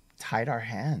tied our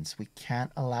hands. We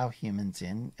can't allow humans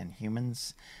in, and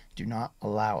humans do not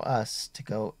allow us to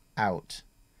go out.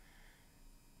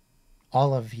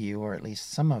 All of you, or at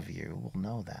least some of you, will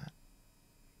know that.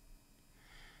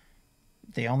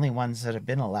 The only ones that have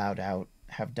been allowed out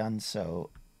have done so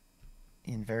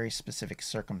in very specific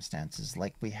circumstances,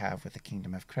 like we have with the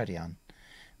Kingdom of Credion,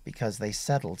 because they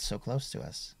settled so close to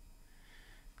us.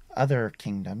 Other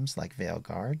kingdoms, like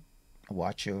Veilguard,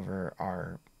 watch over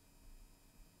our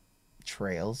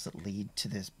trails that lead to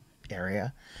this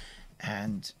area,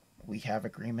 and we have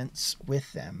agreements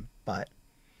with them, but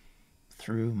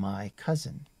through my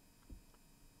cousin,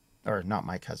 or not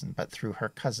my cousin, but through her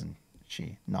cousin,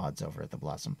 she nods over at the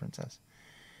Blossom Princess.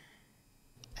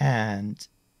 And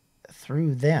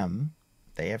through them,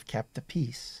 they have kept the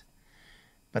peace.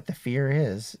 But the fear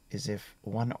is if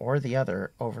one or the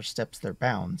other oversteps their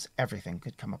bounds, everything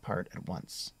could come apart at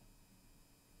once.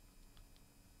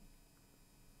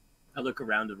 I look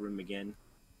around the room again.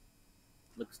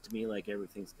 Looks to me like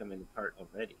everything's coming apart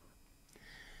already.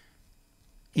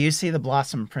 You see the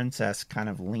Blossom Princess kind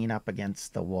of lean up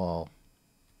against the wall,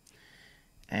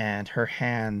 and her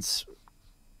hands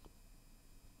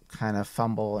kind of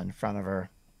fumble in front of her,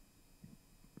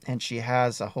 and she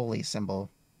has a holy symbol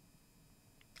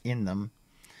in them,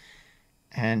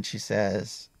 and she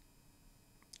says,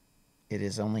 "It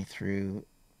is only through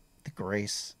the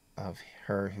grace of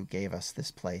her who gave us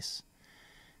this place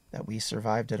that we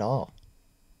survived it all.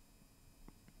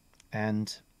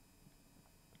 And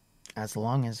as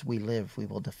long as we live, we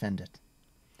will defend it.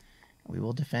 We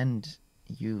will defend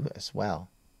you as well.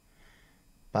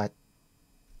 But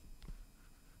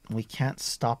we can't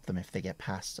stop them if they get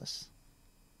past us.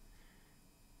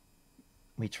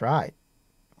 We tried.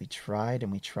 We tried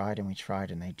and we tried and we tried,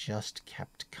 and they just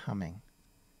kept coming."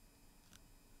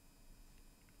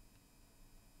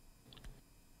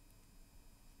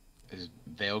 Is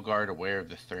Veilguard aware of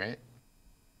the threat?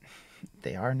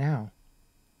 They are now.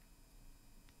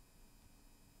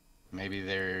 Maybe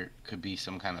there could be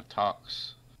some kind of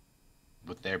talks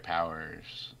with their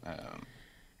powers.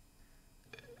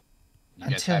 You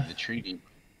guys have the treaty.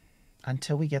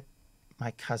 Until we get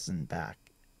my cousin back,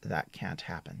 that can't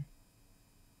happen.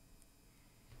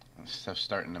 Stuff's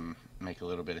starting to make a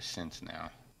little bit of sense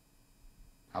now.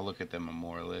 I look at the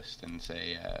memorialist and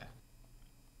say,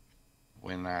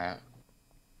 when I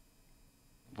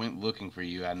went looking for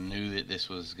you, I knew that this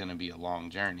was going to be a long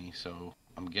journey, so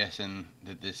I'm guessing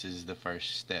that this is the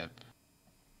first step.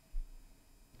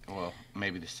 Well,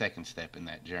 maybe the second step in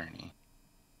that journey.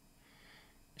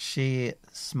 She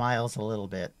smiles a little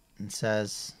bit and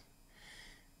says,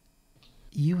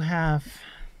 "You have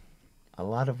a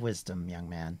lot of wisdom, young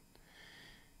man.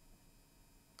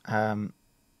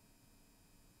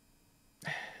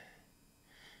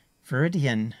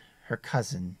 Viridian, her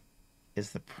cousin,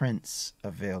 is the Prince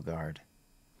of Veilguard.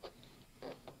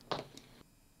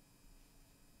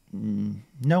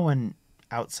 No one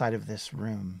outside of this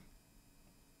room,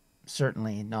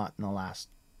 certainly not in the last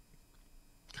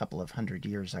couple of 100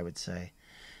 years, I would say,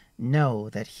 know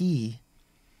that he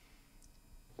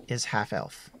is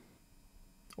half-elf,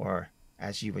 or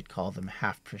as you would call them,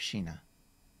 half-Prashina.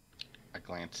 I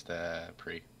glanced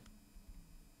Pri.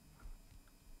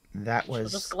 That She'll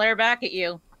was just glare back at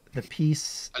you. the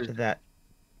piece that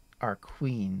our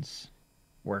queens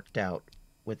worked out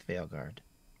with Veilguard,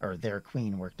 or their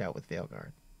queen worked out with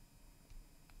Veilguard.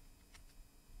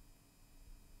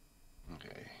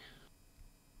 Okay.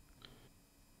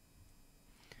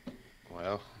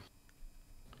 Well,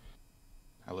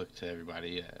 I look to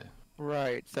everybody.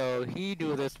 Right, so he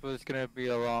knew this was gonna be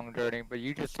a long journey, but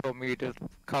you just told me to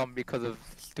come because of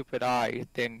stupid eye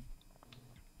thing.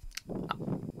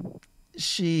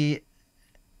 She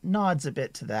nods a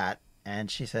bit to that,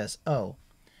 and she says, "Oh,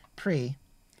 Pri,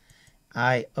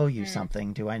 I owe you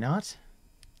something, do I not?"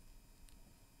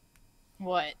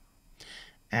 What?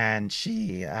 And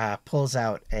she pulls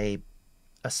out a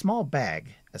small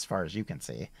bag, as far as you can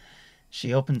see.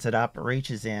 She opens it up,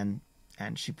 reaches in,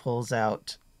 and she pulls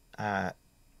out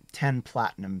 10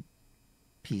 platinum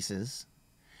pieces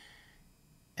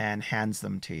and hands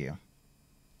them to you.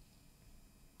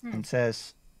 And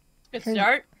says, Good "Here."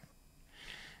 start.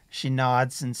 She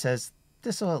nods and says,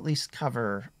 "This will at least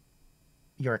cover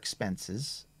your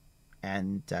expenses."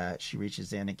 And she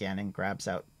reaches in again and grabs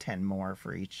out 10 more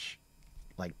for each.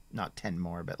 Like, not 10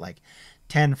 more, but like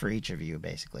 10 for each of you,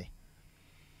 basically.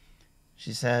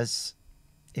 She says,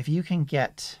 "If you can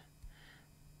get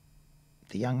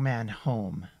the young man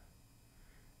home,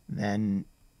 then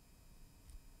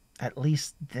at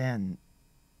least then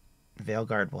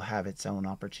Veilguard will have its own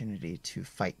opportunity to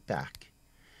fight back.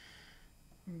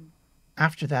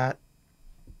 After that,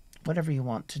 whatever you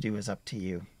want to do is up to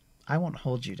you. I won't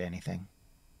hold you to anything.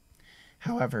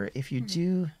 However, if you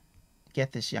do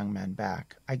get this young man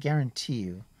back, I guarantee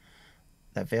you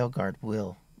that Veilguard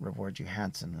will reward you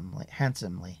handsomely.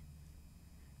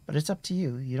 But it's up to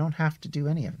you. You don't have to do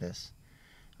any of this.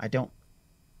 I don't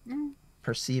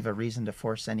perceive a reason to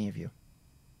force any of you.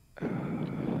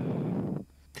 I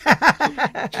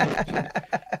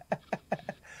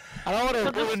don't want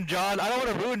to ruin John. I don't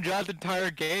want to ruin John's entire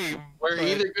game. We're but-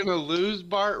 either gonna lose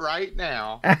Bart right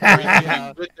now, or he's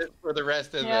gonna be with us for the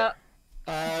rest of Yeah.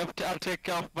 it. I'll take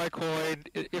off my coin.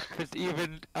 If it's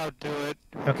even, I'll do it.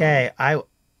 Okay,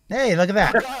 Hey, look at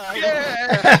that.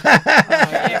 Yeah.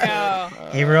 There you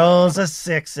go. He rolls a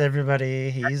 6,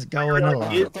 everybody. He's going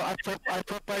along. So I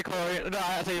flip my coin. No,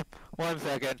 I say 1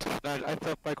 second. I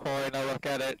flip my coin. I look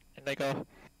at it and I go,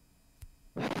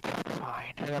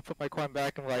 fine. And I put my coin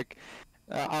back and like,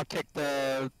 I'll take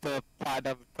the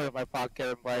platinum, put it in my pocket.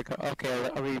 And I'm like, okay,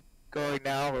 are we going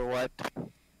now or what?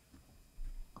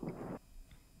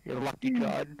 You're lucky,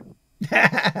 John.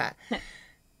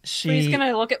 He's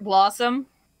gonna look at Blossom.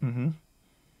 Mm-hmm.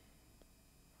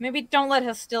 Maybe don't let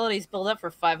hostilities build up for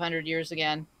 500 years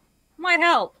again. Might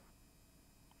help.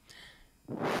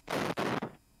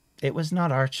 It was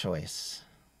not our choice,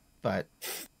 but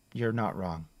you're not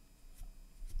wrong.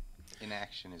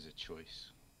 Inaction is a choice.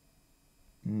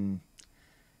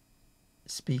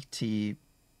 Speak to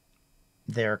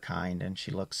their kind, and she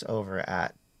looks over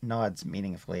at, nods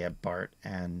meaningfully at Bart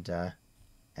and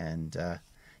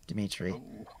Dimitri.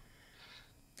 Ooh.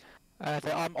 I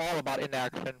say, I'm all about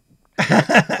inaction.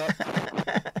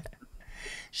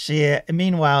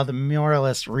 Meanwhile, the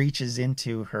moralist reaches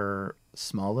into her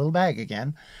small little bag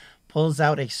again, pulls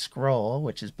out a scroll,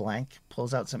 which is blank,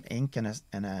 pulls out some ink and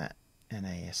a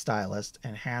stylus,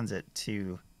 and hands it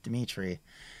to Dimitri,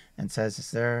 and says,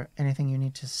 "Is there anything you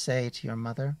need to say to your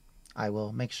mother? I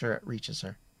will make sure it reaches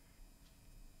her.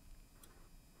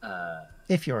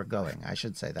 If you're going, I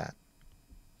should say that."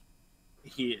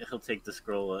 He'll take the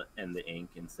scroll and the ink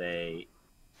and say,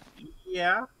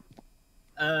 "Yeah,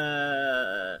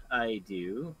 I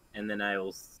do." And then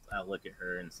I'll look at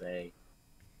her and say,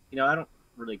 I don't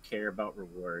really care about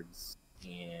rewards,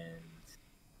 and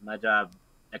my job.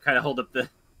 I kind of hold up the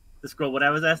scroll. What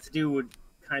I was asked to do would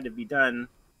kind of be done.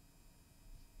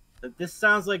 But this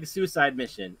sounds like a suicide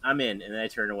mission. I'm in, and then I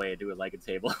turn away and do it like a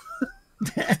table.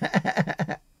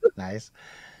 Nice.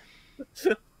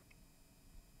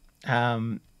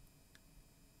 And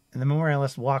the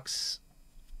memorialist walks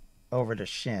over to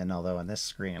Shin, although on this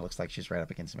screen it looks like she's right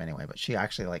up against him anyway, but she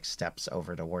actually steps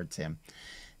over towards him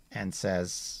and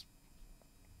says,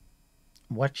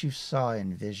 "What you saw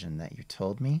in vision that you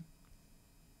told me,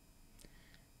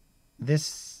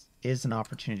 this is an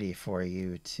opportunity for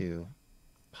you to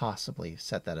possibly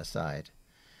set that aside.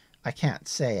 I can't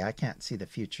see the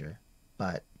future,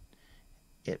 but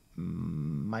it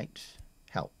might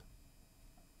help.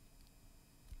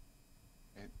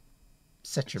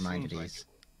 Set your mind at ease."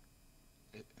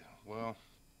 Well,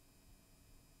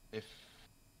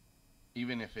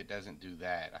 even if it doesn't do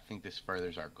that, I think this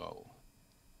furthers our goal.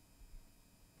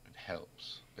 It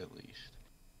helps, at least.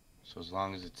 So as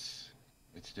long as it's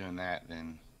doing that,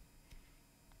 then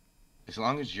as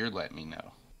long as you're letting me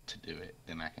know to do it,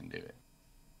 then I can do it.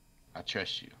 I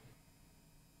trust you.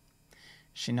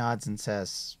 She nods and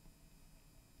says,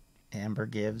 "Amber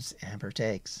gives, Amber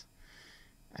takes."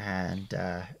 And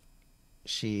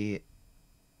she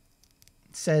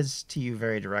says to you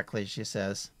very directly, she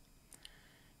says,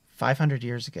 500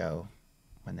 years ago,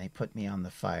 when they put me on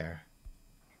the fire,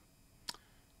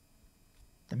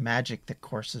 the magic that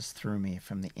courses through me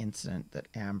from the incident that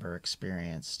Amber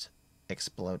experienced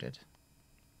exploded.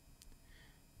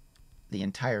 The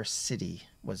entire city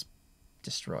was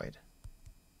destroyed.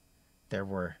 There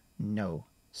were no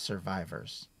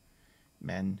survivors.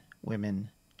 Men,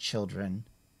 women, children,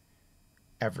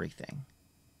 everything.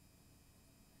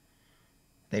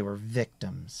 They were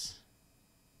victims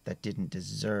that didn't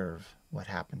deserve what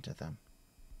happened to them.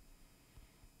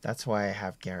 That's why I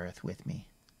have Gareth with me.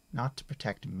 Not to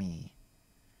protect me,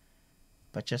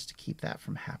 but just to keep that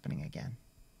from happening again.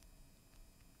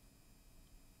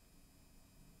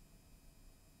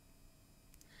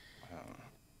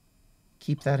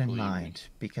 Keep that in Hopefully mind,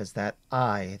 because that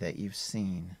eye that you've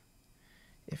seen,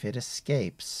 if it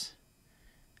escapes,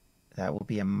 that will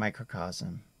be a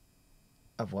microcosm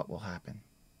of what will happen.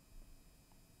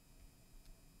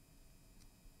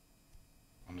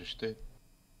 Understood.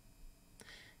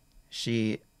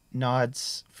 She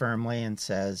nods firmly and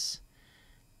says,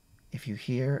 "If you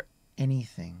hear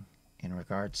anything in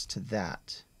regards to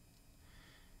that,"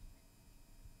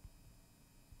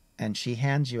 and she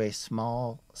hands you a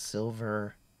small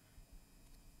silver,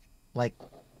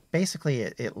 basically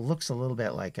it looks a little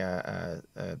bit like a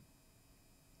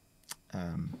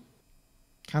kind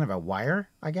kind of a wire,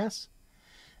 I guess.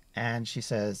 And she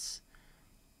says,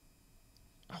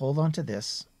 hold on to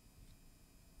this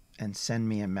and send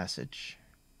me a message.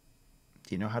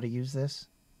 Do you know how to use this?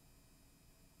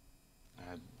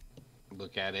 I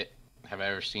look at it. Have I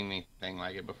ever seen anything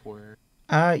like it before?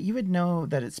 You would know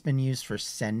that it's been used for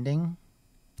sending,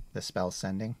 the spell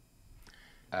sending.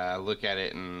 Look at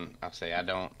it and I'll say I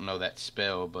don't know that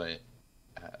spell, but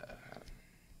I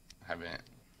haven't.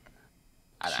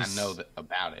 I know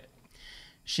about it.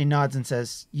 She nods and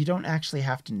says, you don't actually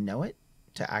have to know it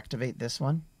to activate this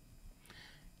one.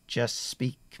 Just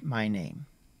speak my name.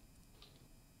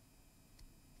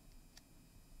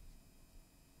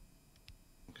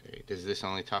 Okay. Does this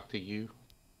only talk to you?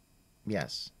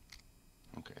 Yes.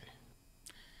 Okay.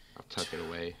 I'll tuck it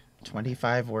away.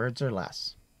 25 words or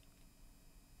less.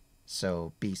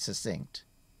 So be succinct.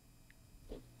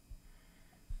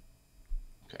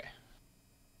 Okay.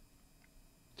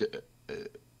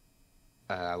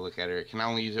 I look at her. Can I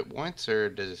only use it once, or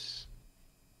can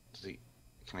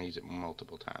I use it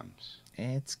multiple times?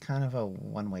 It's kind of a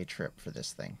one-way trip for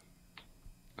this thing.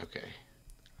 Okay.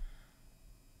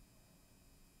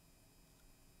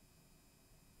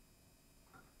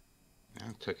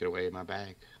 I took it away in my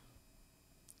bag.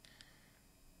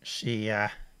 She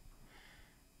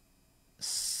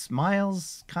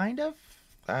smiles kind of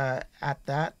at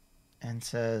that and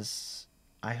says,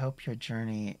 I hope your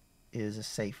journey is a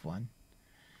safe one.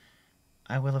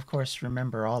 I will, of course,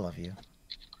 remember all of you.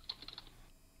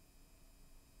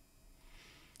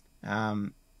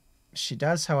 She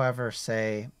does, however,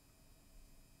 say,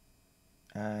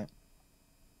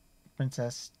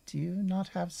 Princess, do you not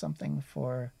have something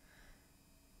for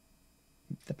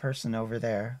the person over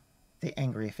there, the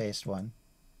angry-faced one?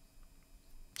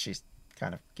 She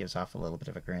kind of gives off a little bit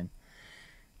of a grin.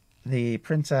 The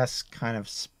princess kind of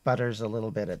sputters a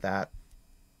little bit at that,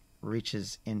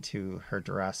 reaches into her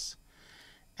dress,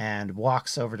 and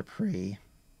walks over to Pri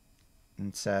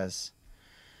and says,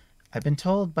 I've been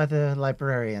told by the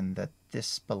librarian that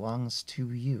this belongs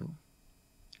to you,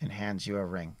 and hands you a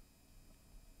ring.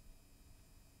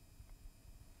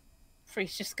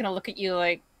 Pri's just gonna look at you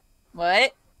like,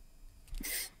 what?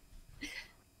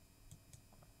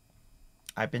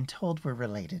 I've been told we're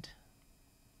related.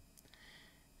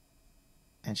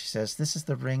 And she says, this is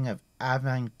the ring of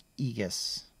Avan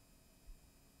Aegis.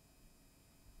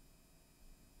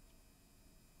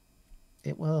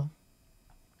 It will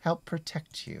help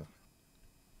protect you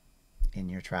in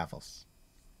your travels.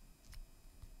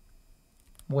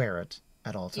 Wear it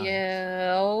at all times.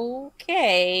 Yeah,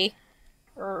 okay.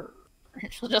 Or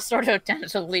she'll just sort of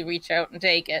tentatively reach out and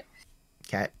take it.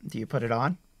 Okay, do you put it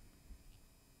on?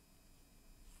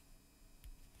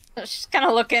 She's kind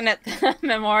of looking at the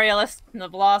memorialist and the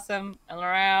blossom and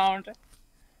around.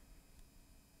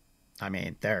 I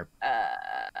mean, they're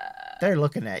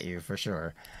looking at you for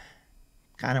sure.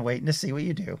 Kind of waiting to see what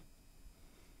you do.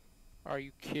 Are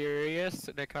you curious?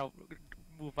 And I kind of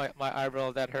move my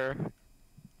eyebrows at her.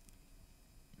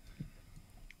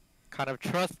 Kind of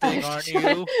trusting, aren't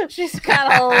you? She's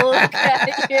kind of looking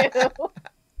at you.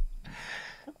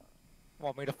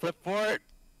 Want me to flip for it?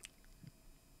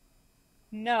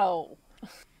 No.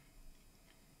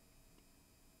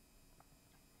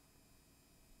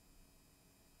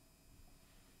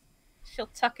 She'll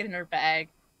tuck it in her bag.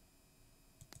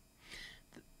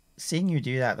 Seeing you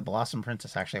do that, the Blossom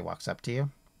Princess actually walks up to you.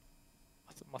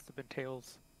 Must have been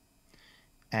Tails.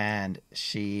 And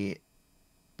she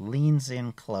leans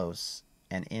in close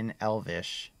and in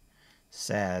Elvish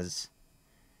says,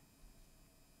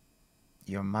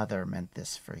 your mother meant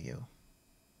this for you.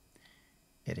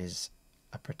 It is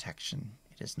a protection.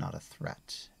 It is not a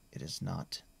threat. It is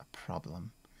not a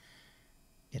problem.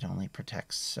 It only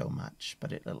protects so much,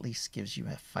 but it at least gives you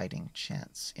a fighting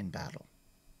chance in battle.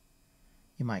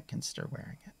 You might consider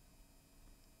wearing it.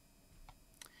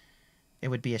 It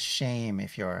would be a shame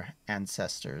if your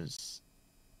ancestors'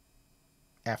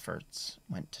 efforts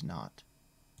went to naught.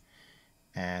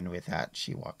 And with that,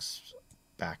 she walks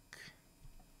back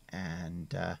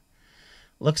and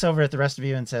looks over at the rest of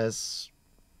you and says,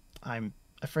 I'm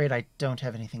afraid I don't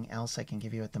have anything else I can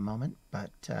give you at the moment,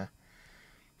 but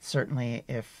certainly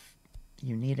if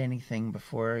you need anything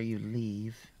before you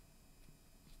leave,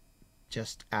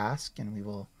 just ask and we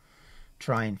will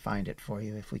try and find it for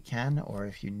you if we can, or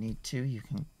if you need to, you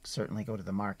can certainly go to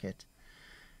the market.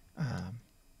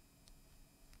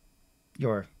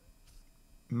 Your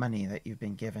money that you've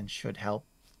been given should help,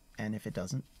 and if it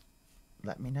doesn't,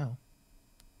 let me know.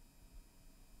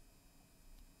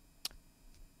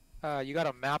 You got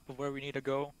a map of where we need to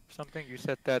go? Something? You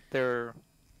said that they're...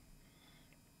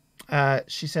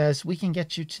 She says, we can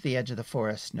get you to the edge of the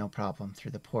forest, no problem,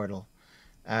 through the portal.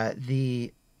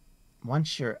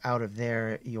 Once you're out of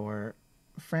there, your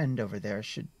friend over there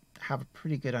should have a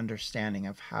pretty good understanding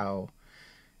of how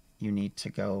you need to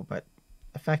go, but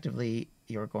effectively,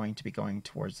 you're going to be going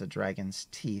towards the Dragon's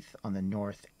Teeth on the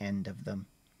north end of them,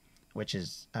 which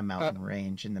is a mountain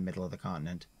range in the middle of the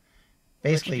continent.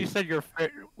 Basically, when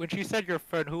she said your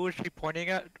friend, who was she pointing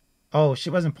at? Oh, she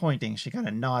wasn't pointing. She kind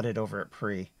of nodded over at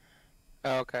Pri.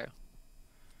 Oh, okay.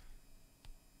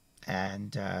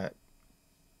 And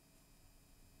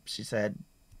she said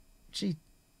she's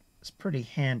pretty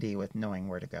handy with knowing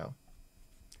where to go.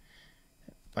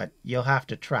 But you'll have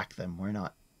to track them. We're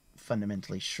not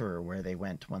fundamentally sure where they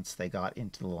went once they got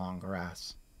into the long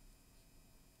grass.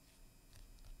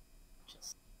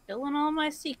 Just spilling all my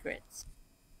secrets.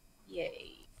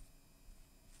 Yay.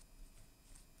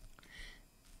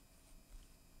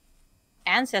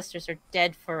 Ancestors are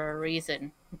dead for a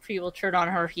reason. Pri will turn on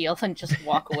her heel and just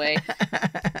walk away.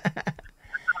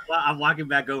 Well, I'm walking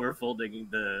back over, folding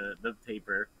the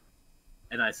paper,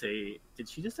 and I say, "Did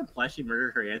she just imply she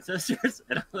murdered her ancestors?"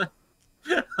 And I'm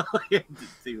like,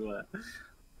 to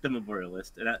the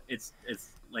memorialist, and it's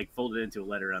like folded into a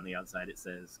letter on the outside. It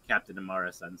says, "Captain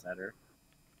Amara Sunsetter."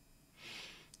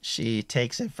 She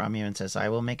takes it from you and says, I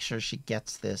will make sure she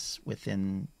gets this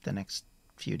within the next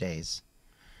few days.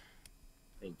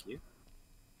 Thank you.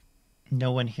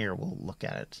 No one here will look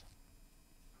at it.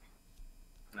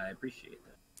 I appreciate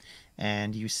that.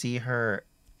 And you see her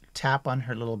tap on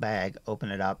her little bag,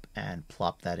 open it up, and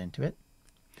plop that into it.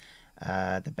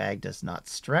 The bag does not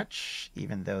stretch,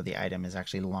 even though the item is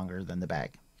actually longer than the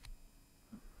bag.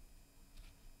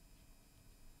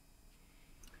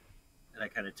 And I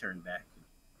kind of turn back.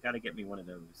 Gotta get me one of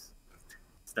those.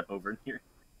 Step over in here.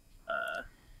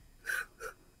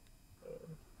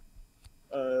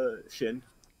 Shin.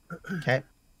 Okay.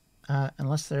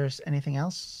 Unless there's anything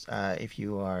else, if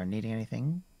you are needing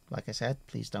anything, like I said,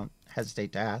 please don't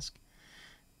hesitate to ask.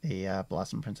 The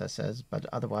Blossom Princess says, but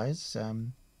otherwise,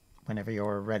 whenever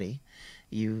you're ready,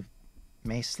 you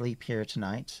may sleep here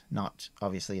tonight. Not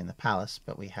obviously in the palace,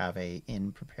 but we have a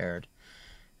inn prepared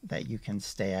that you can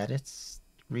stay at. It's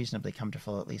reasonably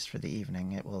comfortable, at least for the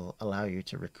evening. It will allow you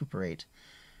to recuperate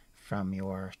from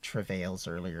your travails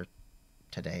earlier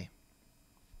today.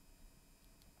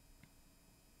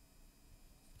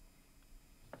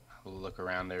 I'll look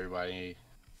around everybody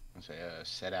and say,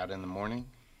 set out in the morning.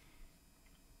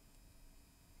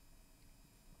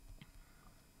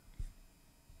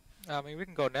 I mean, we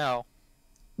can go now.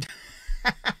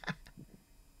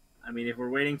 I mean, if we're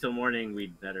waiting till morning,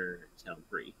 we'd better tell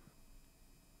Pri.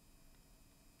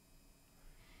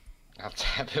 I'll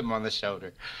tap him on the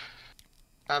shoulder.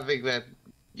 I think that,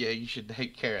 yeah, you should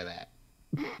take care of that.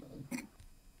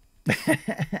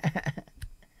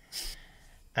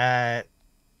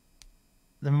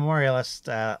 The memorialist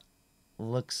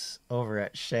looks over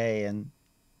at Shin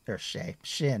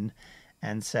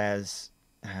and says,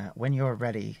 when you're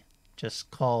ready,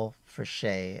 just call for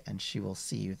Shay and she will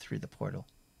see you through the portal.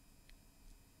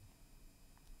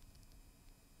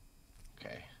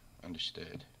 Okay,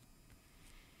 understood.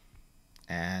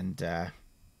 And the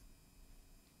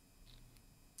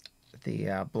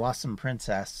Blossom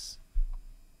Princess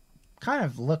kind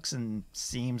of looks and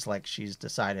seems like she's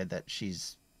decided that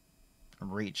she's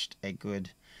reached a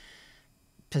good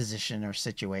position or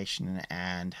situation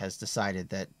and has decided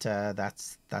that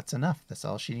that's enough. That's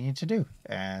all she needs to do.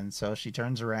 And so she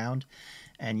turns around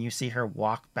and you see her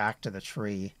walk back to the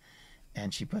tree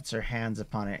and she puts her hands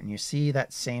upon it and you see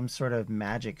that same sort of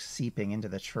magic seeping into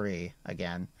the tree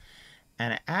again.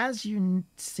 And as you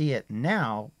see it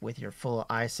now with your full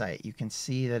eyesight, you can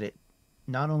see that it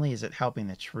not only is it helping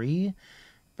the tree,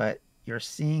 but you're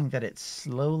seeing that it's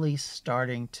slowly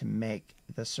starting to make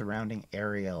the surrounding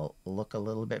area look a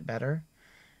little bit better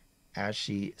as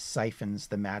she siphons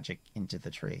the magic into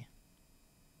the tree.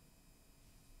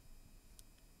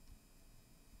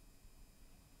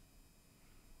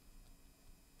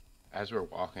 As we're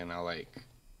walking, I'll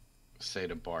say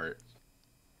to Bart,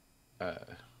 I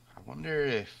wonder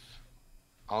if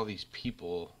all these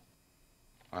people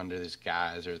under this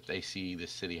guise, or if they see the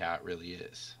city how it really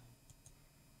is.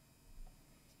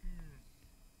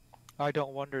 I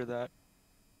don't wonder that.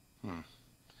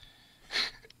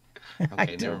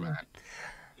 Okay, never mind.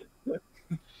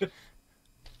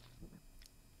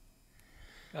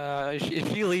 Is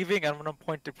she leaving? I'm gonna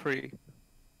point to Pri.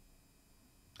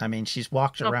 I mean, she's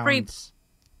walked around. Pri.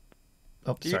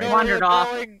 Oh, Do you sorry. know where you're Wandered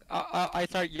off. going? I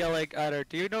start yelling at her.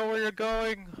 Do you know where you're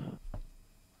going?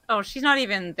 Oh, she's not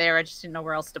even there. I just didn't know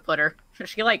where else to put her.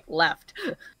 She left.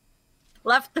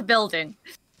 Left the building.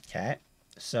 Okay.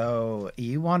 So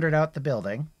you wandered out the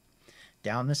building,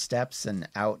 down the steps, and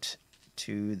out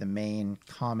to the main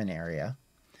common area.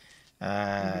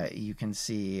 You can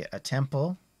see a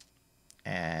temple,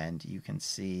 and you can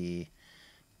see,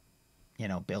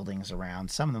 buildings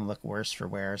around. Some of them look worse for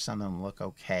wear. Some of them look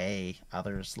okay.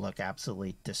 Others look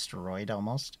absolutely destroyed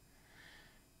almost.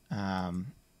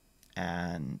 And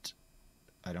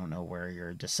I don't know where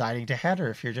you're deciding to head, or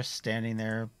if you're just standing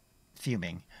there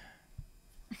fuming.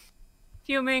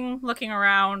 Fuming, looking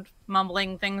around,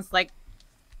 mumbling things like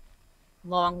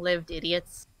long-lived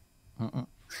idiots. Mm-mm.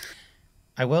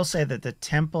 I will say that the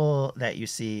temple that you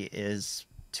see is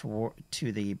to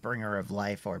the Bringer of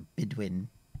Life, or Bidwin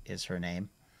is her name.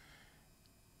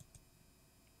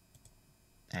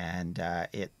 And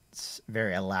it's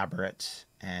very elaborate,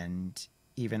 and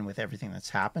even with everything that's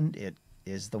happened, it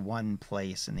is the one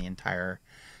place in the entire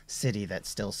city that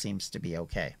still seems to be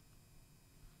okay.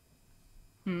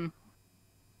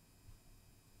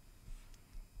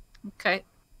 Okay.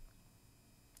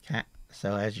 Okay.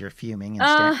 So as you're fuming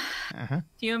and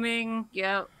Fuming,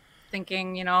 yeah.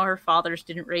 Thinking, her fathers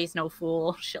didn't raise no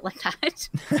fool, shit like that.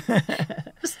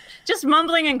 just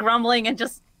mumbling and grumbling and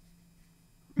just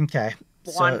okay.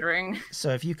 wandering. So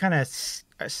if you kind of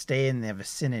stay in the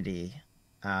vicinity,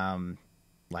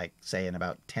 like say in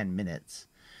about 10 minutes,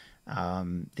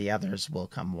 the others will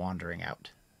come wandering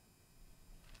out.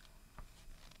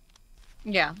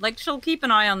 Yeah, like she'll keep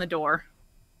an eye on the door.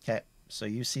 Okay, so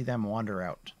you see them wander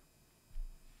out.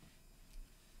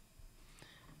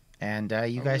 And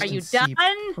you guys Are can you see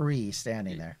done? Pri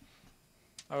standing there.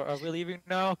 Are we leaving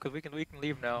now? Because we can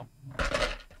leave now.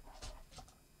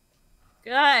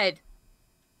 Good.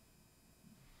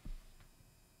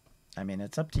 I mean,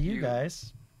 it's up to you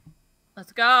guys.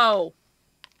 Let's go.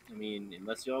 I mean,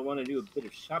 unless y'all want to do a bit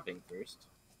of shopping first.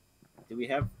 Do we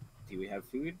have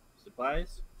food,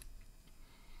 supplies?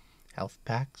 Health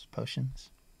packs, potions,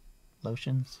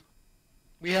 lotions.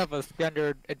 We have a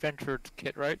standard adventure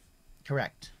kit, right?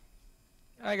 Correct.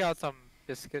 I got some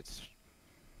biscuits.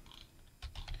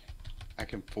 I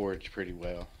can forage pretty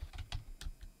well.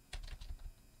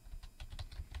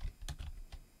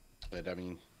 But I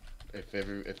mean,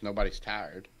 if nobody's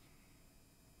tired,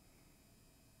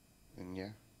 then yeah,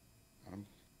 I'm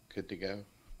good to go.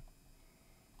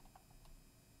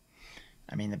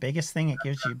 I mean, the biggest thing it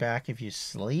gives you back if you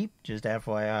sleep, just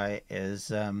FYI,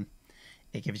 is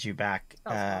it gives you back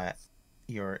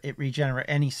it regenerates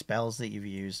any spells that you've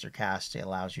used or cast. It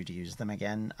allows you to use them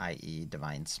again, i.e.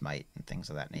 Divine Smite and things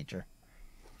of that nature.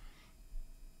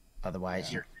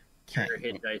 Otherwise, you can't. Your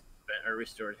hit dice are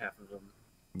restored half of them.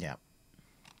 Yeah.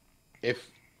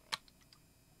 If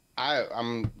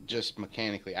I'm just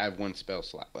mechanically, I have one spell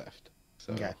slot left.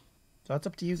 So Okay. So it's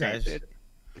up to you guys.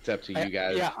 it's up to you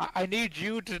guys. Yeah, I need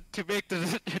you to make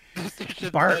the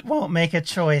decision. Bart won't make a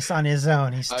choice on his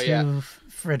own. He's too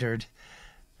frittered.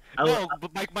 No,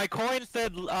 but my coin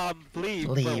said leave.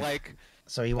 Leave. But like,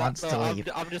 So he wants to leave.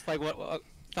 I'm just like, what?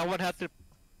 Someone has to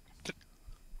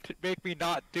make me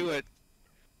not do it.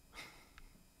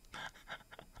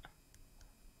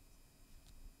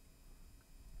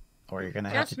 Or you're going to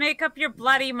have Just to... make up your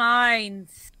bloody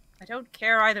minds. I don't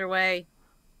care either way.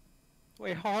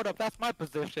 Wait, hold up. That's my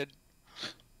position.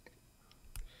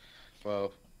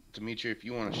 Well, Dimitri, if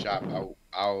you want to shop,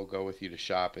 I'll go with you to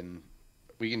shop, and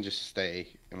we can just stay,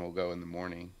 and we'll go in the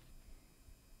morning.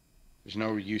 There's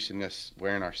no use in us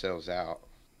wearing ourselves out.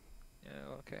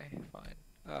 Yeah, okay, fine.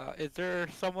 Is there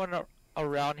someone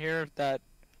around here that...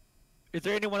 Is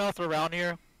there anyone else around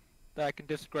here that I can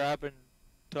just grab and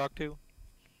talk to?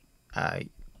 I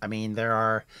mean,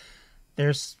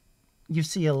 you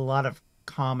see a lot of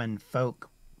common folk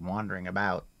wandering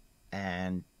about,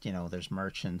 and, there's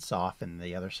merchants off in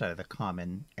the other side of the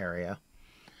common area.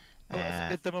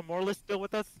 Is the Memorialist still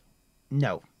with us?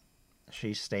 No.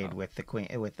 She stayed with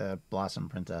the Blossom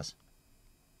Princess.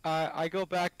 I go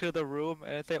back to the room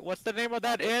and say, what's the name of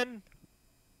that inn?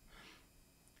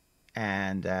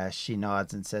 And she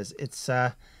nods and says,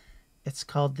 it's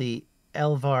called the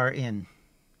Elvar Inn.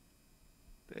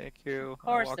 Thank you. Of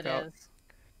course it is.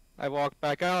 I walk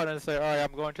back out and say, alright,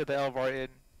 I'm going to the Elvar Inn.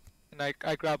 And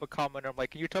I grab a comment. I'm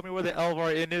like, can you tell me where the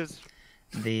Elvar Inn is?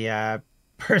 The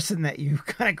person that you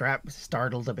kind of grab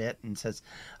startled a bit and says,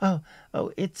 oh,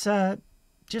 it's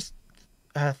just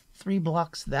 3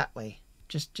 blocks that way.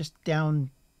 Just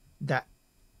down that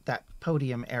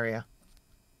podium area.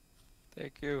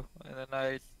 Thank you. And then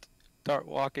I start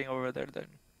walking over there then.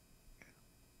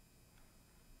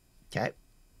 Okay.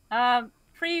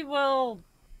 Pri will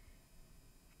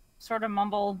sort of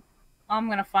mumble, I'm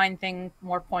gonna find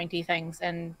more pointy things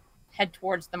and head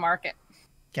towards the market.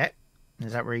 Okay.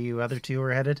 Is that where you other two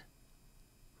were headed?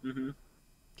 Mm-hmm.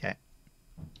 Okay.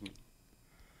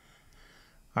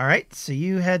 All right, so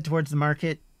you head towards the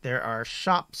market. There are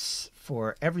shops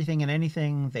for everything and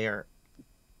anything. They are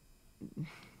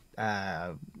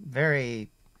very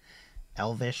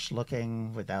elvish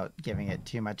looking without giving it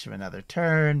too much of another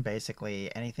turn. Basically,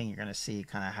 anything you're going to see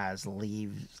kind of has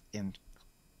leaves in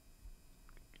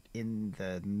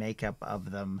the makeup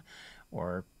of them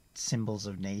or symbols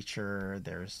of nature.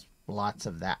 There's lots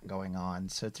of that going on.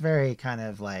 So it's very kind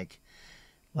of like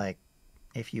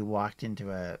if you walked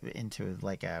into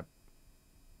like a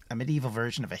medieval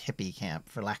version of a hippie camp,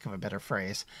 for lack of a better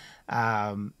phrase,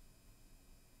 that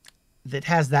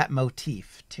has that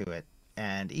motif to it.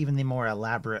 And even the more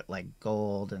elaborate, like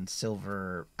gold and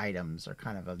silver items, are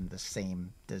kind of in the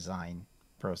same design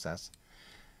process.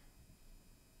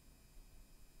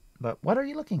 But what are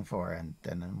you looking for? And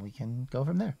then we can go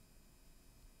from there.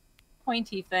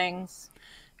 Pointy things.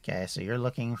 Okay, so you're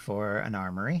looking for an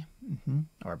armory,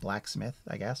 or blacksmith,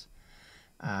 I guess.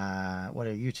 What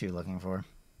are you two looking for?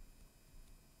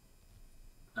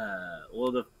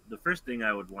 Well, the first thing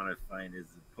I would want to find is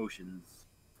potions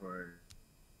for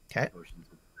Okay. potions.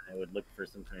 I would look for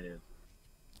some kind of,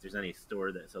 if there's any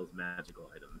store that sells magical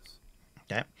items.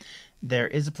 Okay. There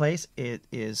is a place. It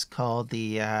is called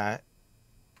the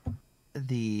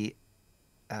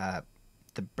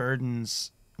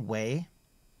Burden's Way,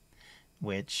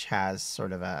 which has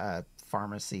sort of a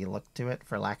pharmacy look to it,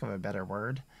 for lack of a better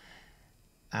word.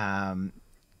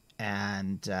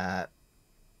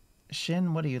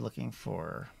 Shin, what are you looking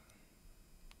for?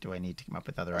 Do I need to come up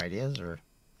with other ideas, or?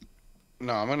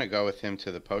 No, I'm gonna go with him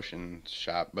to the potion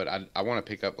shop, but I want to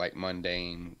pick up like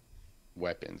mundane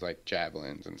weapons, like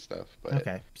javelins and stuff. But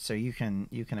Okay, so you can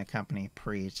accompany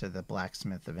Pri to the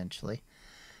blacksmith eventually.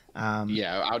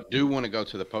 yeah, I do want to go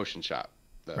to the potion shop,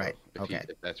 though. Right, okay.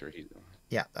 If that's where he's going.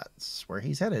 Yeah, that's where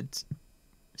he's headed.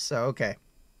 So, okay.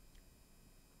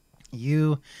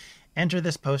 You enter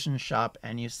this potion shop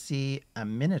and you see a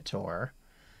minotaur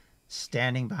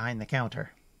standing behind the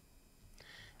counter.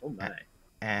 Oh my.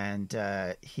 And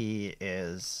he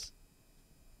is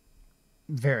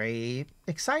very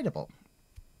excitable.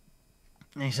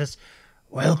 And he says,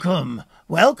 "Welcome,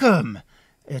 welcome.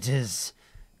 It is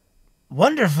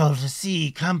wonderful to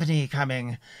see company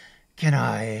coming. Can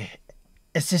I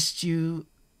assist you,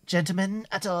 gentlemen,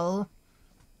 at all?"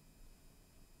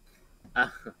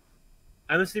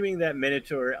 I'm assuming that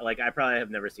Minotaur, like, I probably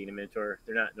have never seen a Minotaur.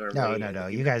 They're not normally... No.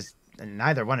 You guys,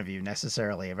 neither one of you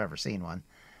necessarily have ever seen one.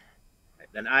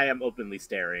 Then I am openly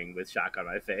staring with shock on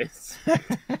my face.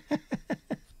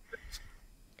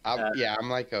 I'm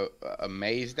like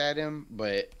amazed at him,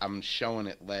 but I'm showing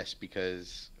it less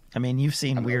because I mean, you've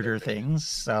seen I'm weirder open to it. things,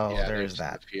 so there's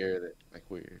that. Fear that like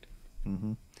weird.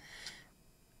 Mm-hmm.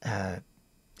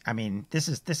 I mean, this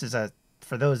is a,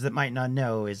 for those that might not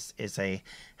know, is a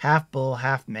half bull,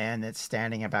 half man that's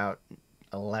standing about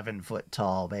 11 foot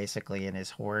tall, basically, and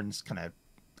his horns kind of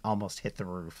almost hit the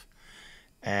roof.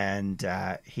 And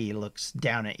he looks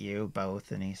down at you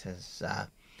both, and he says,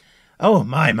 "Oh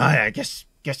my! I guess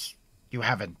you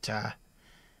haven't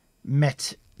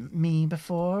met me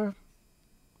before?"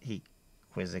 He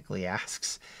quizzically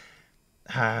asks.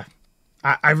 I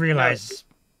realize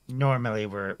normally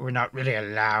we're not really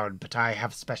allowed, but I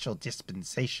have special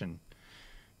dispensation.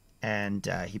 And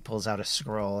he pulls out a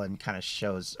scroll and kind of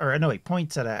shows, or no, he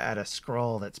points at a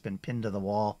scroll that's been pinned to the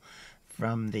wall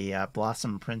from the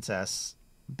Blossom Princess,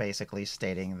 basically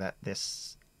stating that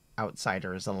this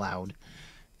outsider is allowed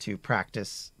to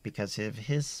practice because of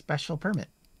his special permit.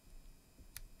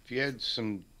 If you had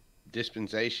some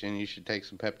dispensation, you should take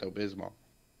some Pepto-Bismol.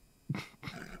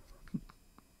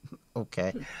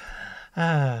 Okay.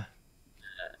 I'll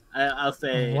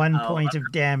say... One point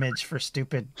of damage for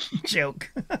stupid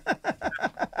joke.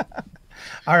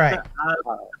 All right.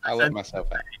 I'll let myself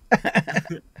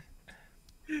out.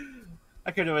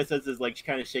 I come to my senses, like,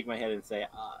 kind of shake my head and say,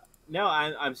 "No,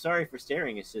 I'm sorry for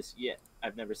staring. It's just, yeah,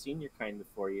 I've never seen your kind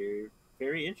before. You're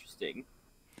very interesting."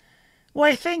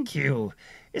 Why, thank you.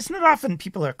 It's not often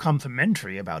people are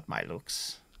complimentary about my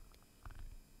looks.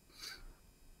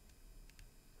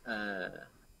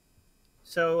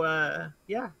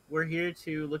 Yeah, we're here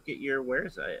to look at your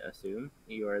wares, I assume.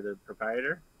 You are the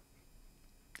proprietor?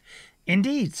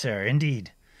 Indeed, sir,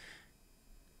 indeed.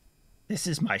 This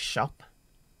is my shop.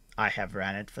 I have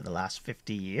ran it for the last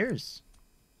 50 years.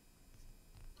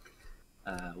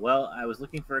 Well, I was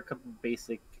looking for a couple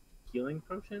basic healing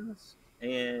potions,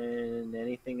 and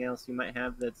anything else you might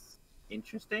have that's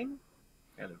interesting?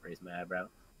 Kind of raise my eyebrow.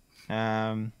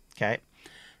 Okay.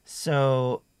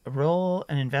 So roll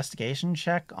an investigation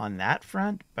check on that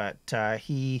front, but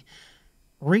he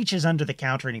reaches under the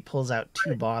counter and he pulls out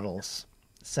 2 bottles,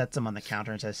 sets them on the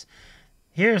counter, and says,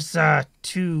 "Here's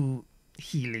 2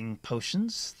 healing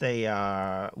potions. They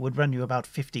would run you about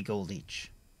 50 gold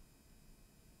each."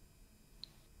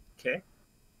 Okay.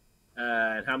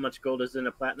 And how much gold is in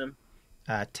a platinum?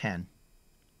 10.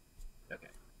 Okay.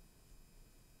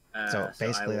 So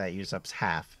basically, I will, that uses up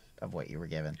half of what you were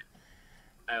given.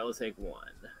 I will take one.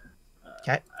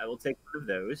 Okay. I will take one of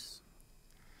those.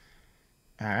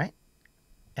 All right.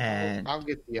 And I'll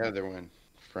get the other one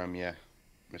from you,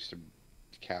 Mr.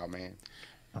 Cowman.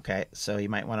 okay, so you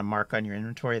might want to mark on your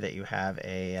inventory that you have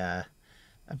a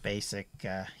basic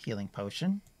healing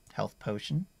potion, health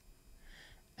potion,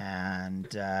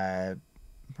 and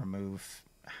remove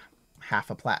half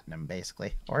a platinum,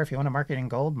 basically. Or if you want to mark it in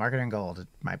gold, mark it in gold. It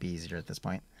might be easier at this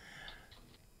point.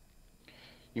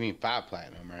 You mean 5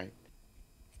 platinum, right?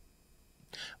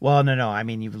 Well, no. I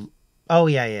mean, you've... Oh,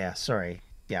 yeah. Sorry.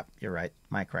 Yeah, you're right.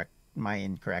 My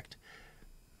incorrect.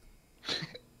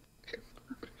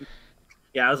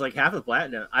 Yeah, I was like half the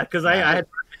platinum because I had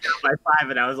by 5,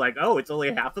 and I was like, oh, it's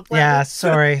only half the platinum. Yeah,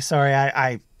 sorry.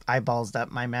 I ballsed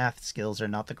up. My math skills are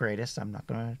not the greatest. I'm not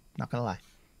gonna lie.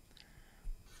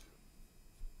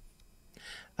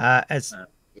 Oh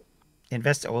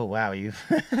wow, you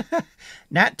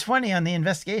nat 20 on the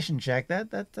investigation check.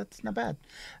 That's not bad.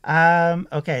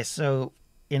 Okay, so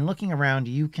in looking around,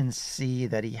 you can see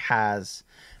that he has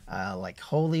like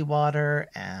holy water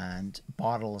and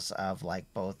bottles of like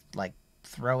both like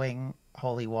throwing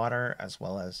holy water as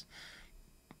well as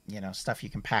stuff you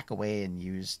can pack away and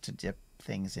use to dip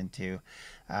things into.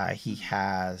 He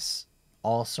has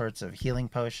all sorts of healing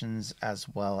potions as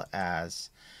well as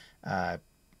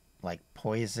like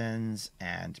poisons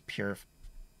and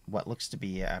what looks to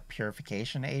be a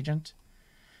purification agent.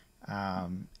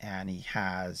 And he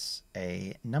has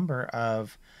a number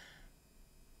of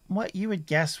what you would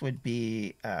guess would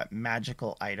be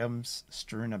magical items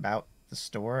strewn about the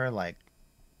store. Like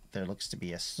there looks to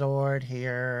be a sword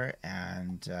here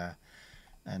and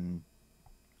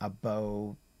a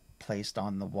bow placed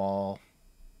on the wall,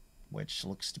 which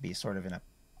looks to be sort of in a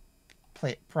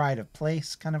pride of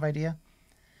place kind of idea.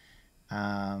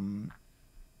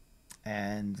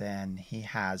 And then he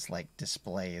has like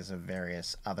displays of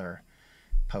various other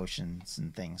potions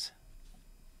and things.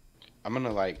 I'm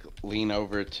gonna like lean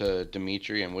over to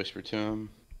Dimitri and whisper to him,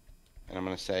 and I'm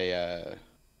gonna say,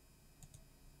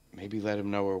 maybe let him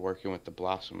know we're working with the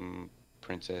Blossom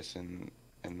Princess and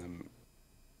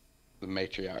the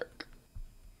matriarch.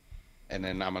 And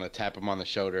then I'm gonna tap him on the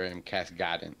shoulder and cast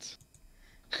guidance.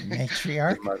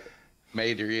 Matriarch?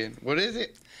 Madrian. What is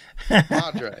it?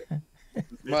 Madre.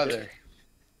 Mother.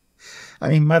 I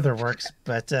mean, mother works,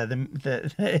 but the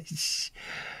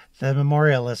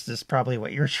memorialist is probably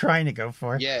what you're trying to go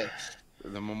for. Yes.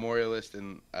 The memorialist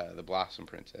and the Blossom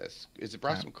Princess. Is it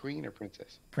Blossom Queen or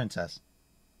Princess? Princess.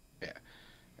 Yeah.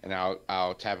 And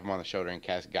I'll tap him on the shoulder and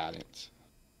cast guidance.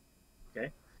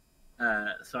 Okay.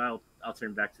 So I'll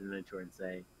turn back to the mentor and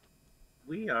say,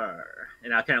 we are,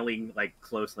 and I'll kind of lean like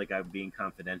close, like I'm being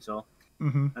confidential,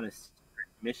 on a secret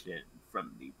mission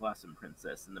from the Blossom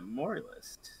Princess and the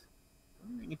Memorialist.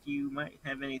 Wondering if you might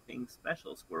have anything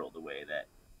special squirreled away that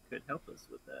could help us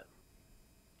with that.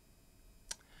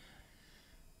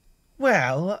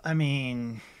 Well, I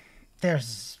mean,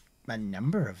 there's a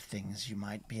number of things you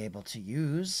might be able to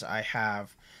use. I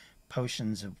have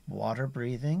potions of water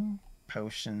breathing,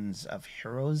 potions of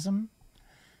heroism,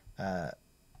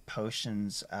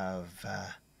 potions of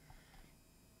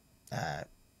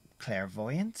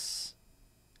clairvoyance,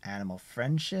 animal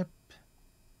friendship,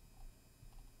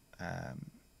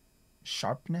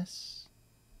 sharpness.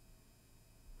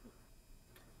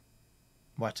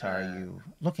 What are you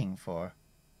looking for?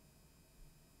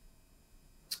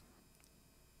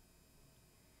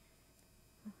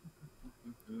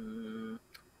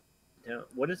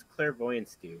 What does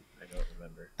clairvoyance do? I don't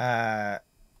remember.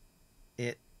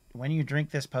 When you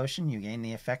drink this potion, you gain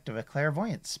the effect of a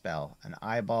clairvoyance spell. An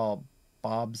eyeball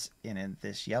bobs in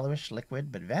this yellowish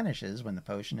liquid, but vanishes when the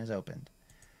potion is opened.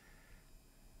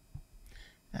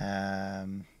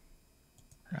 Right.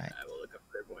 I will look up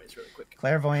clairvoyance really quick.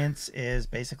 Clairvoyance is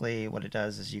basically what it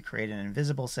does is you create an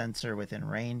invisible sensor within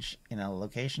range in a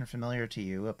location familiar to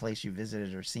you, a place you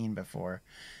visited or seen before,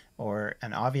 or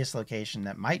an obvious location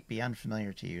that might be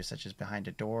unfamiliar to you, such as behind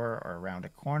a door or around a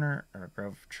corner or a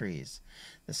grove of trees.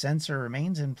 The sensor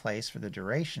remains in place for the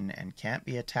duration and can't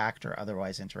be attacked or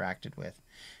otherwise interacted with.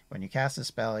 When you cast a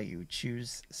spell, you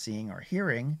choose seeing or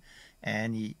hearing,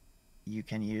 and you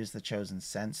can use the chosen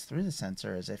sense through the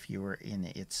sensor as if you were in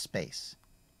its space.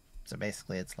 So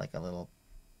basically, it's like a little,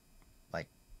 like,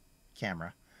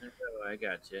 camera. Oh, I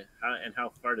gotcha.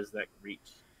 How far does that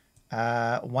reach?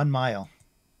 1 mile.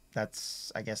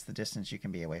 That's, I guess, the distance you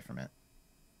can be away from it.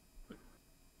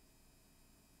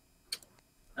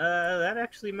 That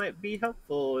actually might be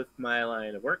helpful with my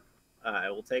line of work. I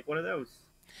will take one of those.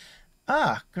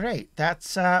 Ah, great.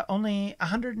 That's only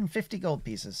 150 gold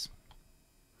pieces.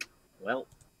 Well,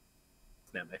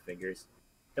 snap my fingers.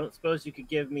 Don't suppose you could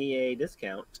give me a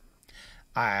discount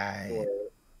for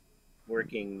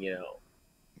working,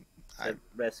 to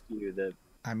rescue the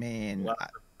I mean,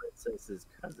 lost princess's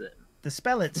cousin? the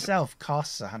spell itself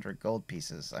costs 100 gold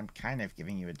pieces. I'm kind of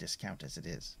giving you a discount as it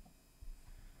is.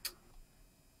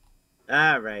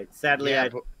 All right. Sadly, Yeah,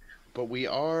 but we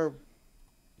are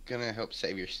gonna help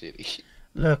save your city.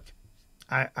 Look,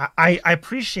 I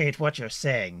appreciate what you're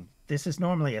saying. This is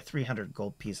normally a 300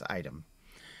 gold piece item.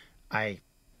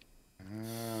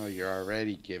 Oh, you're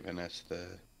already giving us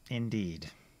the. Indeed.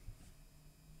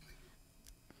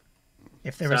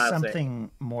 If there So was I'll say-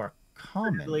 something more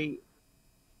common. sadly,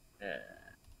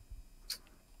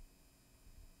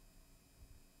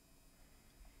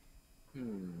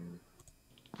 hmm.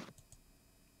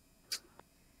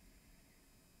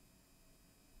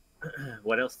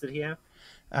 What else did he have?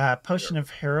 Potion of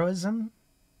heroism.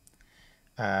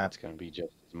 It's gonna be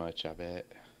just as much, I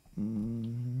bet.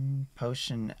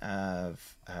 Potion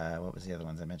of what was the other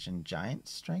ones I mentioned? Giant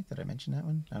strength. Did I mention that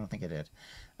one? I don't think I did.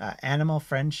 Animal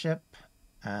friendship,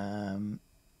 and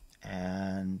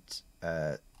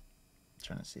trying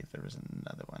to see if there was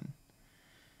another one.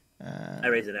 I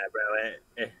raise an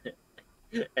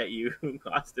eyebrow at you,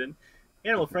 Austin.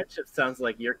 Animal friendship sounds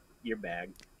like your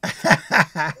bag.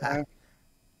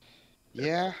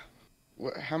 Yeah.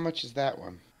 How much is that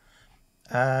one?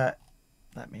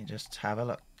 Let me just have a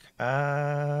look.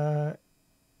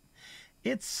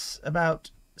 It's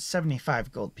about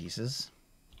 75 gold pieces.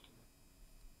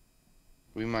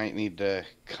 We might need to.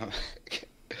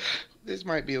 This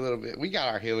might be a little bit. We got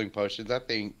our healing potions. I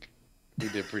think we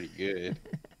did pretty good.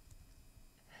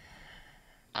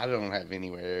 I don't have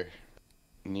anywhere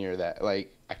near that.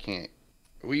 Like, I can't.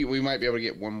 We might be able to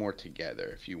get one more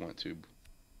together if you want to,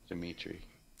 Dimitri.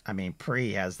 I mean,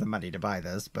 Pri has the money to buy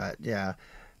this, but yeah.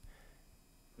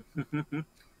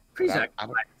 Please, I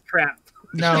don't- crap.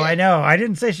 No, I know. I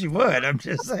didn't say she would. I'm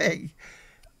just saying.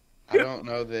 I don't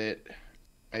know that.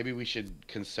 Maybe we should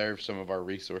conserve some of our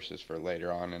resources for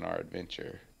later on in our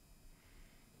adventure,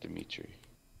 Dimitri.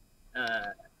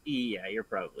 Yeah, you're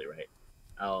probably right.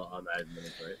 I'll not admit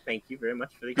it for it. Thank you very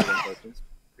much for the healing potions.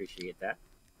 Appreciate that.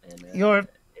 And You're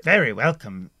very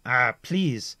welcome.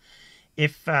 Please,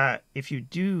 if you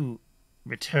do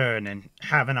return and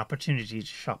have an opportunity to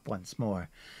shop once more,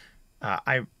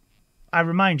 I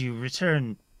remind you,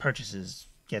 return purchases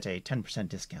get a 10%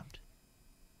 discount.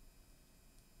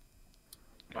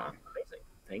 Wow, amazing.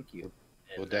 Thank you.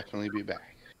 We'll definitely be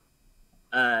back.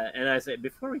 And I say,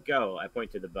 before we go, I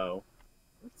point to the bow.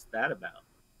 What's that about?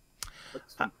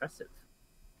 Looks impressive.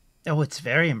 Oh, it's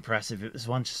very impressive. It was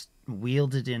once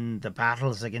wielded in the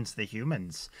battles against the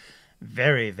humans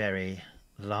very, very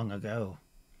long ago.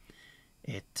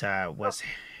 It was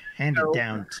handed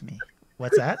down to me.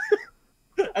 What's that?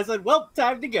 I said, well,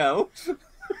 time to go.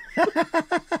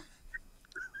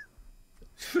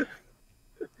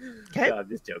 Okay. No, I'm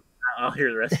just joking. I'll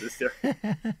hear the rest of the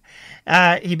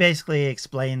story. He basically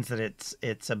explains that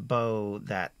it's a bow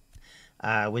that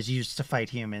was used to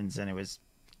fight humans, and it was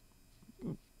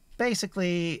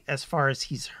basically, as far as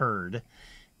he's heard,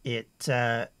 it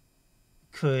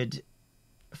could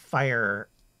fire.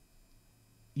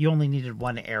 You only needed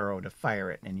one arrow to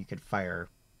fire it, and you could fire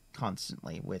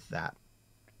constantly with that.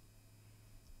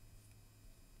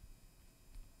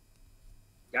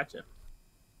 Gotcha.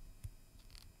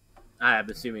 I'm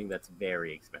assuming that's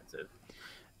very expensive.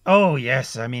 Oh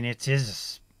yes, I mean it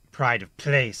is pride of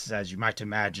place, as you might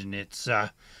imagine. It's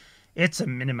a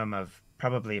minimum of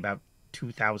probably about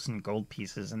 2,000 gold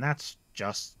pieces, and that's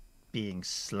just being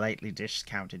slightly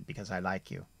discounted because I like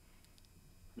you.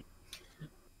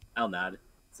 I'll nod.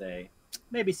 Say,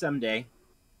 maybe someday.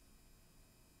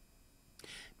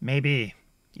 Maybe.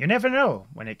 You never know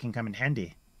when it can come in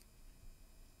handy.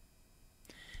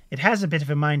 It has a bit of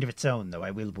a mind of its own, though,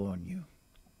 I will warn you.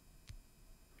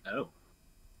 Oh.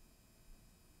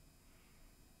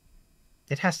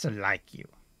 It has to like you.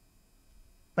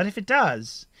 But if it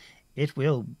does, it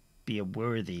will be a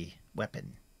worthy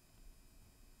weapon.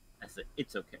 I said,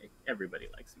 it's okay. Everybody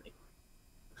likes me.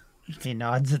 He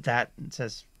nods at that and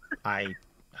says, I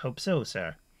hope so,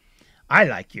 sir. I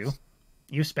like you.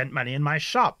 You spent money in my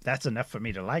shop. That's enough for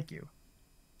me to like you.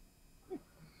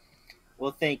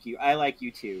 Well, thank you. I like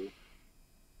you too.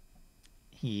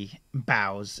 he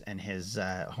bows and his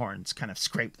horns kind of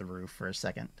scrape the roof for a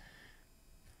second.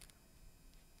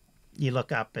 You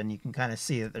look up and you can kind of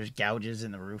see that there's gouges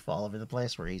in the roof all over the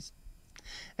place where he's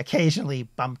occasionally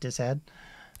bumped his head.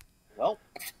 Well,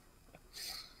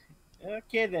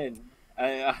 okay then.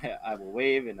 I will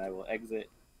wave and I will exit.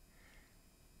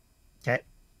 Okay.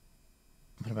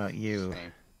 What about you?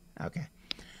 Same. Okay.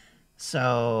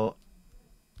 So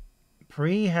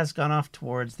Pri has gone off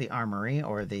towards the armory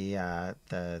or the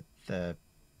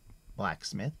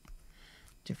blacksmith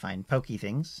to find pokey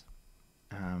things.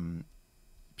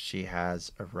 She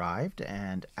has arrived,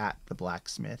 and at the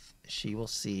blacksmith, she will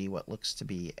see what looks to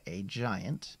be a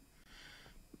giant,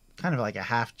 kind of like a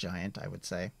half giant, I would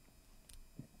say,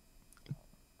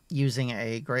 using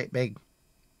a great big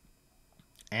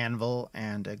anvil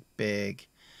and a big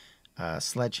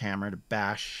sledgehammer to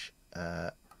bash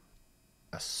a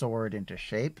sword into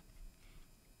shape.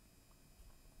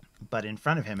 But in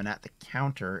front of him and at the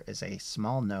counter is a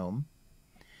small gnome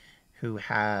who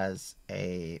has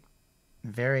a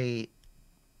very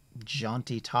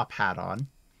jaunty top hat on,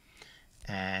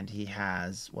 and he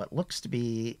has what looks to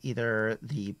be either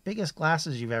the biggest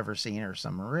glasses you've ever seen or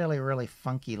some really, really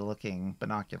funky looking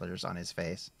binoculars on his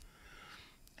face.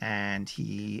 And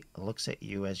he looks at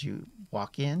you as you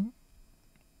walk in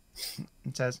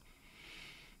and says,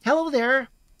 "Hello there.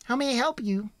 How may I help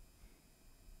you?"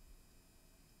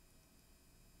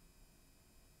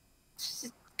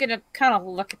 She's gonna kind of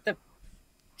look at the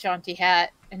jaunty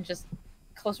hat and just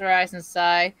close her eyes and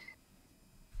sigh.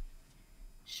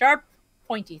 Sharp,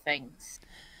 pointy things.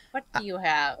 What do you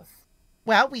have?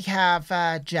 Well, we have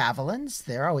javelins.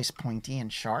 They're always pointy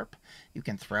and sharp. You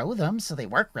can throw them, so they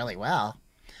work really well.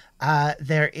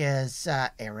 There is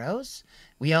arrows.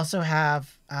 We also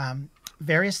have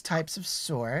various types of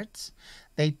swords.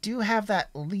 They do have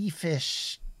that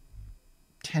leafish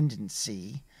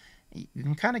tendency. You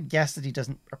can kind of guess that he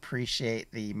doesn't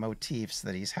appreciate the motifs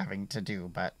that he's having to do,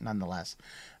 but nonetheless.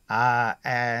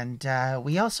 And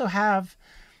we also have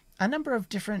a number of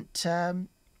different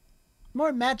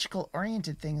more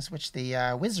magical-oriented things which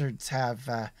the wizards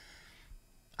have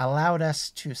allowed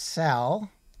us to sell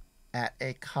at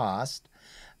a cost.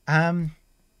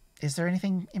 Is there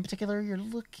anything in particular you're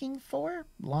looking for?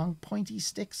 Long, pointy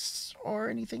sticks or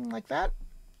anything like that?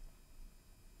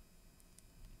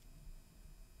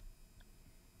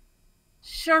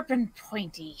 Sharp and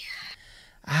pointy.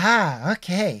 Ah,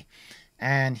 okay.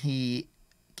 And he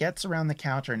gets around the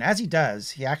counter, and as he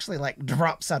does, he actually like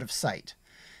drops out of sight.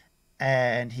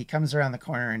 And he comes around the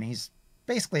corner, and he's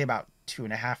basically about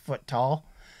 2.5 foot tall.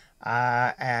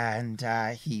 And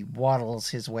he waddles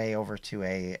his way over to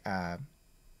a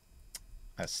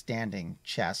standing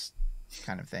chest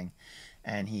kind of thing,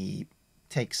 and he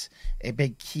takes a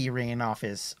big key ring off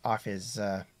his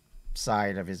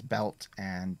side of his belt,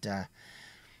 and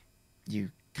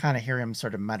you kind of hear him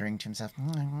sort of muttering to himself,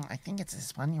 I think it's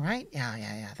this one, right?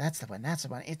 Yeah, that's the one.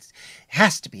 It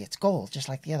has to be. It's gold, just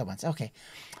like the other ones. Okay.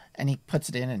 And he puts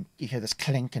it in, and you hear this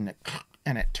clink, and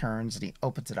it turns, and he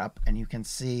opens it up, and you can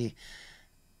see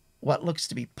what looks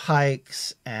to be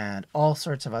pikes and all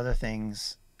sorts of other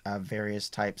things of various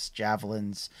types,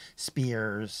 javelins,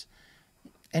 spears,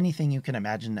 anything you can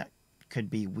imagine that could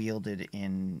be wielded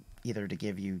in either to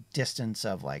give you distance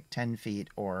of like 10 feet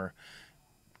or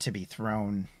to be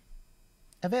thrown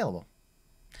available.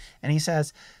 And he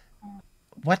says,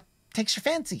 "What takes your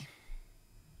fancy?"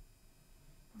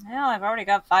 Well, I've already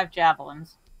got 5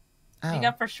 javelins. Oh. You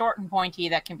got for short and pointy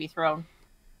that can be thrown.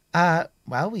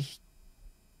 Well, we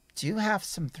do have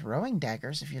some throwing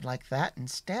daggers if you'd like that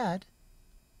instead.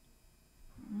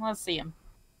 Let's see him.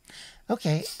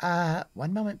 Okay,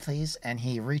 one moment, please. And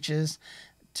he reaches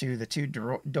to the 2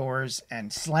 doors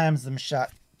and slams them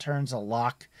shut, turns a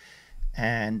lock,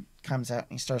 and comes out,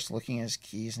 and he starts looking at his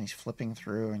keys, and he's flipping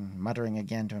through and muttering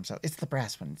again to himself, It's the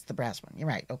brass one. You're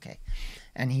right, okay.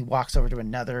 And he walks over to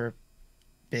another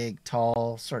big,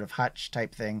 tall, sort of hutch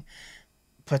type thing,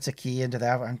 puts a key into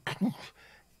that one,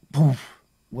 poof,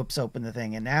 whips open the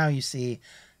thing, and now you see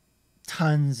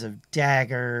tons of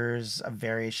daggers of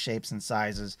various shapes and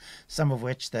sizes, some of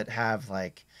which that have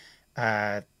like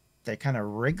they kind of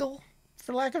wriggle,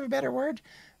 for lack of a better word,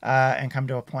 and come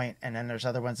to a point, and then there's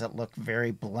other ones that look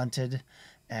very blunted,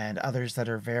 and others that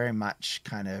are very much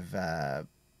kind of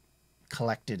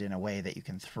collected in a way that you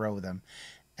can throw them.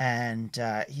 And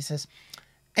he says,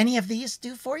 "Any of these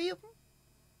do for you?"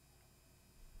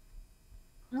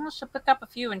 Well, she'll pick up a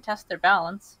few and test their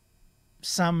balance.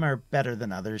 Some are better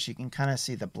than others. You can kind of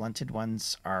see the blunted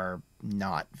ones are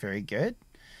not very good.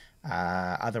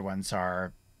 Other ones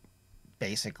are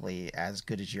basically as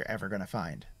good as you're ever going to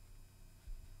find.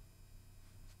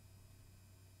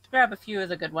 grab a few of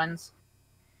the good ones.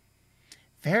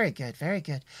 Very good, very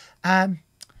good.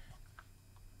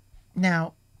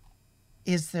 Now,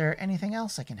 is there anything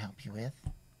else I can help you with?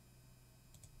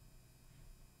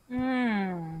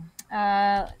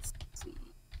 Let's see.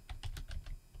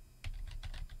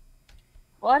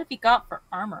 What have you got for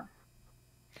armor?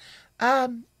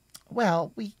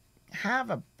 Well, we have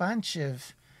a bunch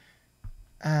of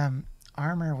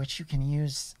armor which you can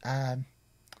use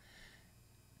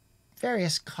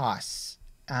various costs.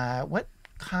 What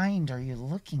kind are you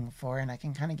looking for? And I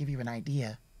can kind of give you an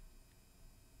idea.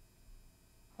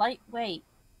 Lightweight.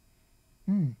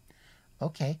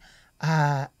 Okay.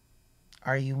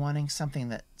 Are you wanting something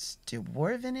that's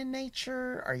dwarven in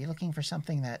nature? Are you looking for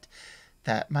something that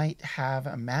might have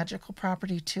a magical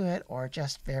property to it, or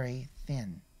just very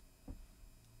thin?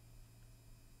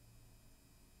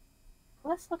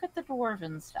 Let's look at the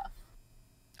dwarven stuff.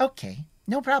 Okay,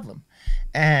 no problem.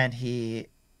 And he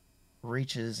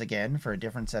reaches again for a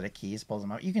different set of keys, pulls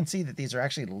them out. You can see that these are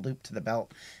actually looped to the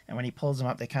belt, and when he pulls them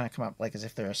up, they kind of come up like as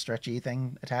if they're a stretchy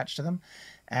thing attached to them.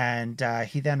 And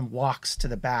he then walks to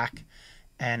the back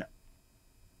and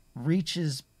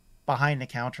reaches behind the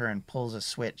counter and pulls a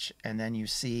switch, and then you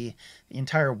see the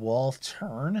entire wall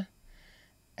turn.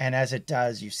 And as it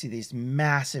does, you see these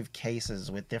massive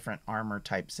cases with different armor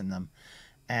types in them.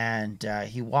 And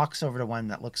he walks over to one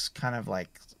that looks kind of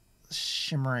like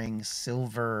shimmering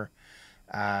silver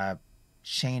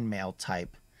chainmail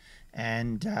type.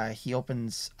 And he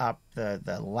opens up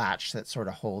the latch that sort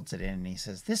of holds it in, and he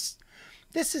says, This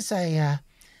is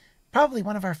probably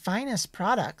one of our finest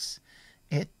products.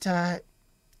 It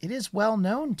is well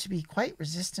known to be quite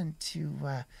resistant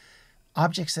to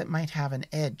objects that might have an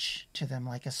edge to them,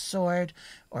 like a sword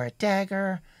or a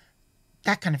dagger,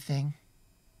 that kind of thing.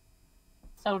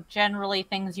 So generally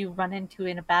things you run into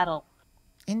in a battle.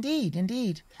 Indeed,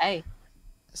 indeed. Hey.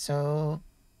 So,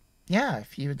 yeah,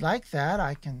 if you would like that,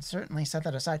 I can certainly set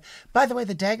that aside. By the way,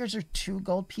 the daggers are 2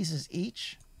 gold pieces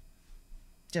each,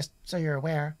 just so you're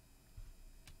aware.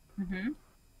 Mm-hmm.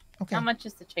 Okay. How much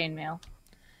is the chainmail?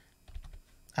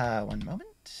 One moment.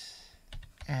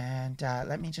 And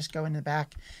let me just go in the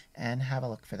back and have a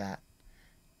look for that.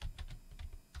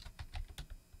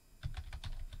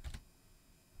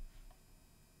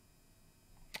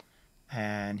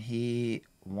 And he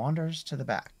wanders to the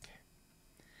back.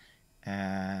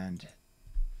 And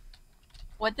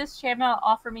Would this chainmail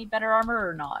offer me better armor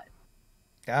or not?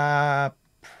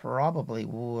 probably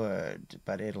would,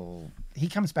 but he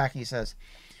comes back and he says,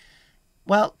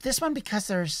 well, this one, because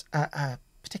there's a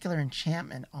particular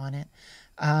enchantment on it,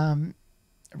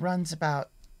 runs about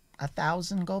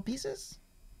 1,000 gold pieces.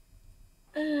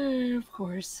 Of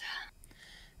course.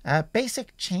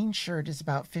 Basic chain shirt is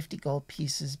about 50 gold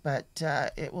pieces, but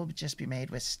it will just be made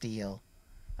with steel,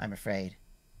 I'm afraid.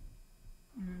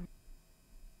 Mm.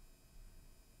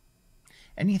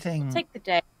 Anything... I'll take the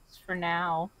daggers for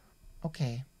now.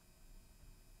 Okay.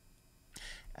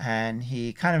 And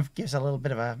he kind of gives a little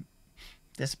bit of a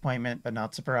disappointment, but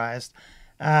not surprised.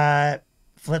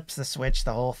 Flips the switch,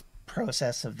 the whole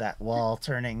process of that wall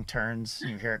turns.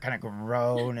 You hear it kind of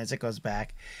groan as it goes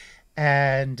back.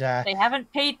 And They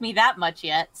haven't paid me that much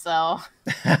yet, so...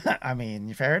 I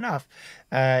mean, fair enough.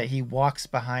 He walks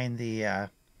behind the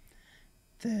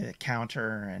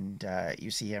counter, and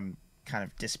you see him kind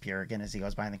of disappear again as he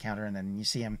goes behind the counter, and then you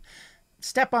see him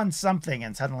step on something,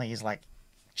 and suddenly he's like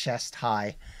chest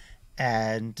high,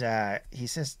 and he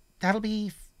says, that'll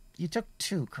be... You took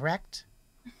 2, correct?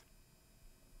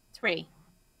 3.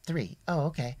 3. Oh,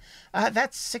 okay.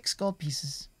 That's 6 gold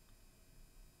pieces.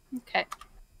 Okay.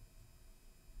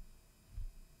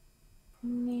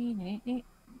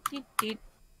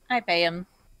 I pay him.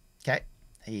 Okay.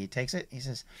 He takes it. He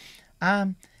says,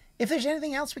 if there's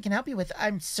anything else we can help you with,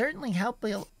 I'm certainly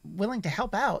willing to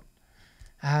help out.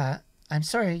 I'm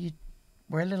sorry,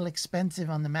 we're a little expensive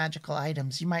on the magical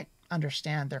items. You might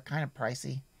understand they're kind of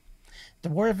pricey.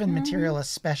 Dwarven material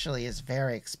especially is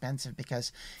very expensive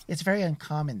because it's very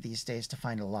uncommon these days to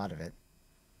find a lot of it.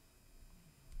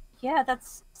 Yeah,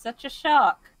 that's such a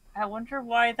shock. I wonder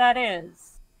why that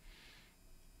is.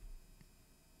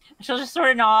 She'll just sort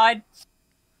of nod.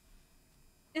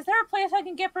 Is there a place I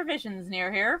can get provisions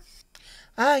near here?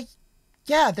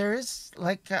 Yeah, there is.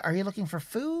 Like, are you looking for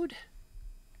food?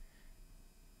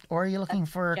 Or are you looking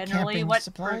for generally camping what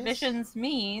supplies? provisions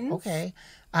means. Okay.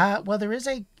 Well, there is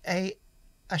a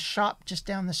shop just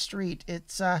down the street.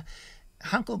 It's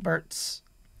Hunkelbert's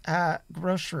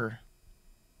grocer.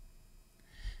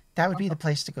 That would be the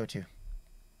place to go to.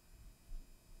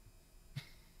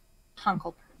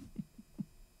 Hunkelbert.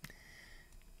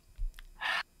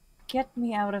 Get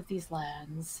me out of these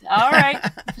lands. All right.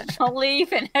 I'll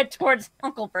leave and head towards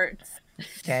Uncle Bert's.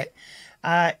 Okay.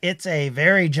 It's a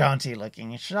very jaunty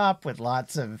looking shop with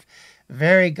lots of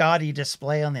very gaudy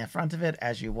display on the front of it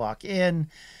as you walk in.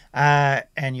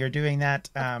 And you're doing that.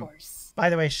 Of course. By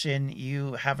the way, Shin,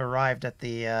 you have arrived at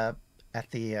the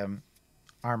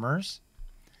armors.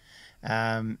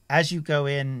 As you go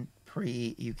in,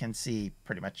 you can see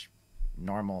pretty much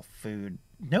normal food.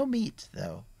 No meat,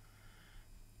 though.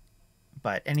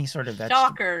 But any sort of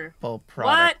Shocker. vegetable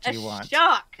product What you a want.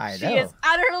 shock. I She know. is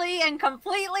utterly and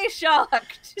completely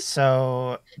shocked.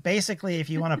 So basically, if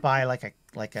you want to buy like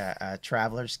a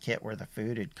traveler's kit worth of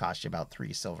food, it'd cost you about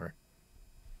 3 silver.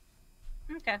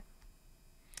 Okay.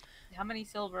 How many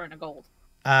silver and a gold?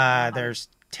 There's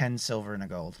 10 silver and a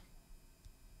gold.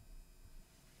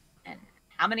 And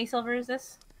how many silver is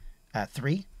this?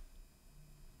 3.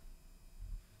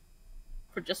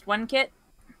 For just one kit?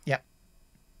 Yep.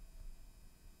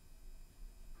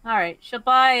 All right. She'll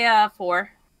buy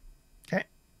 4, Okay.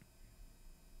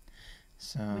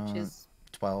 So which is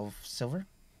 12 silver.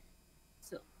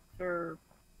 silver.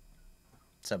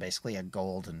 So basically a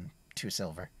gold and 2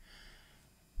 silver.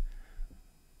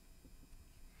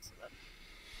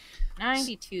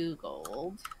 92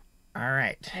 gold. All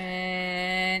right.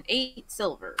 And 8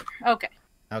 silver. Okay.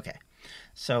 Okay.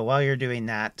 So while you're doing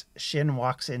that, Shin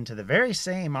walks into the very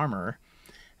same armor.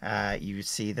 You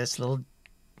see this little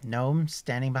gnome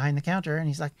standing behind the counter, and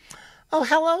he's like, "Oh,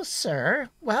 hello, sir.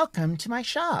 Welcome to my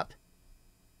shop."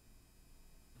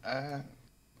 Hi.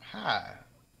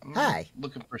 I'm Hi.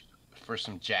 looking for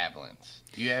some javelins.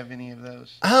 Do you have any of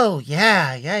those? Oh,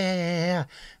 yeah.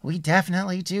 We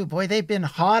definitely do. Boy, they've been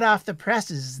hot off the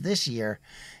presses this year.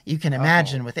 You can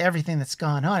imagine with everything that's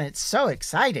gone on. It's so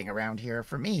exciting around here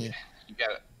for me. You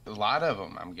got a lot of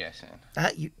them, I'm guessing.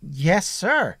 Yes,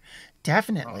 sir.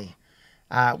 Definitely.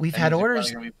 We've had That means they're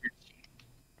orders. probably gonna be pretty cheap.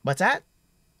 What's that?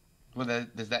 Well,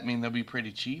 does that mean they'll be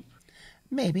pretty cheap?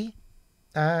 Maybe.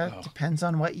 Oh. Depends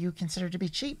on what you consider to be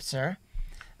cheap, sir.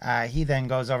 He then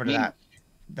goes over to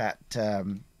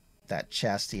that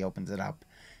chest. He opens it up,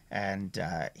 and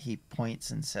he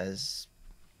points and says,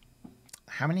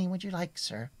 "How many would you like,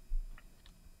 sir?"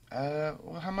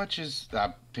 Well, how much is...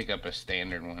 I'll pick up a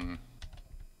standard one.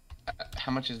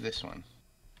 How much is this one?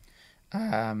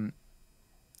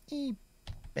 He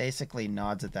basically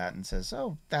nods at that and says,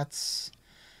 "Oh, that's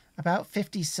about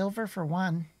 50 silver for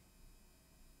one."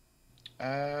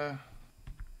 Yeah,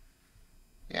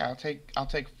 I'll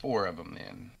take 4 of them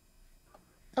then.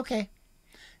 Okay.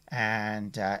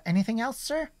 And anything else,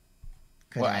 sir?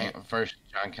 Could I? First,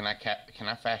 John, can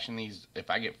I fashion these? If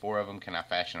I get 4 of them, can I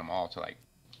fashion them all to like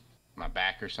my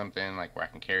back or something, like where I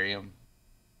can carry them?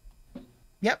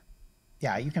 Yep.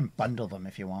 Yeah, you can bundle them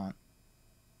if you want.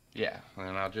 Yeah,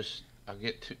 and I'll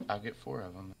get 4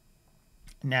 of them.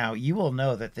 Now, you will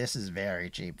know that this is very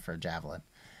cheap for javelin.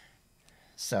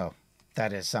 So,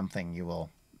 that is something you will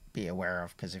be aware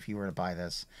of, because if you were to buy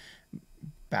this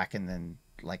back in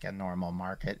like a normal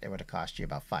market, it would have cost you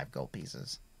about 5 gold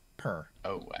pieces per.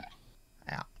 Oh wow.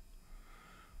 Yeah.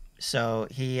 So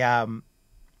he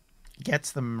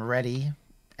gets them ready,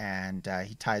 and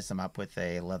he ties them up with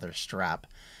a leather strap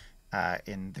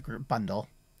in the group bundle,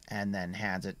 and then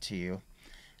hands it to you.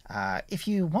 If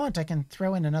you want, I can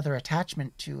throw in another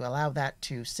attachment to allow that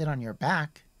to sit on your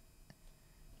back.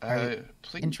 Are you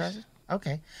Please. interested?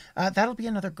 Okay. That'll be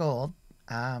another gold.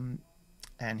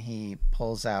 And he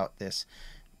pulls out this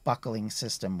buckling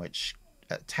system which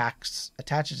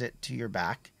attaches it to your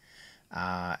back.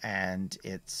 And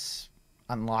it's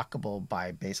unlockable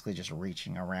by basically just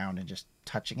reaching around and just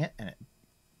touching it, and it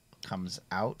comes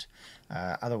out.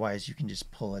 Otherwise, you can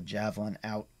just pull a javelin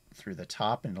out through the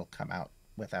top, and it'll come out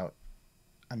without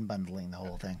unbundling the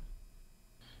whole thing.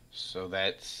 So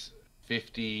that's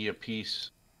 50 a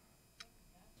piece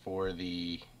for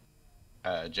the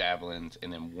javelins,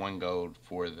 and then 1 gold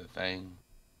for the thing.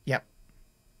 Yep.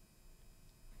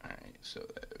 All right, so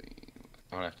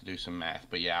I'll have to do some math,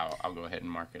 but yeah, I'll go ahead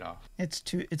and mark it off. It's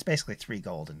basically 3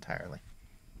 gold entirely.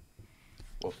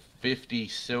 Well, 50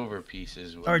 silver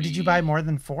pieces. Or did you buy more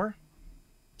than 4?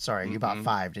 Sorry, you bought Mhm.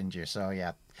 5, didn't you? So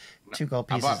yeah, 2 gold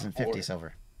I pieces bought and 50 4.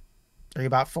 silver. Or you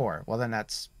bought 4. Well, then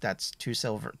that's 2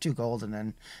 silver, 2 gold, and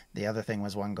then the other thing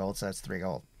was 1 gold, so that's 3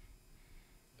 gold.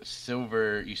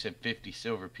 Silver, you said 50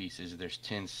 silver pieces. There's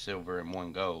 10 silver and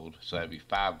 1 gold, so that'd be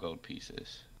 5 gold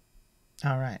pieces.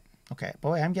 All right. Okay.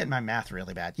 Boy, I'm getting my math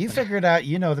really bad. You figure it out.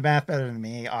 You know the math better than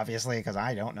me, obviously, because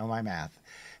I don't know my math.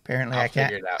 Apparently, I'll I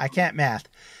can't. figure it out. I can't math.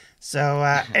 So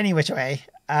any which way.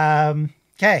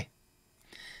 Okay.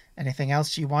 Anything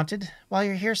else you wanted while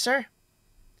you're here, sir?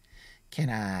 Can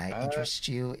I Uh, interest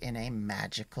you in a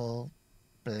magical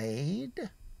blade?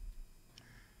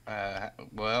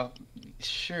 Well,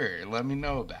 sure. Let me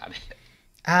know about it.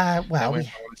 That Well, way, we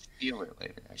if I want to steal it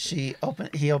later, I can.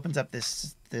 he opens up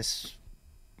this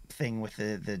thing with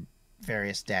the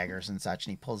various daggers and such,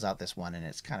 and he pulls out this one, and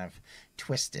it's kind of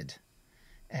twisted,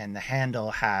 and the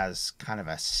handle has kind of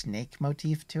a snake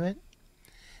motif to it.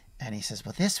 And he says,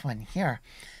 "Well, this one here,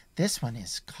 this one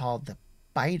is called the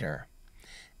biter,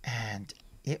 and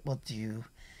it will do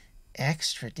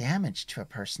extra damage to a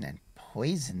person and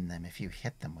poison them if you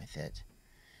hit them with it.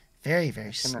 Very,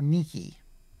 very Can I, sneaky."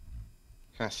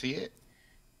 can I see it?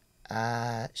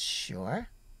 Sure.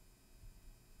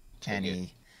 Take And it.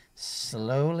 he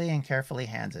slowly and carefully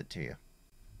hands it to you.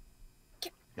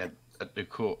 Yeah,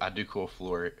 I do cool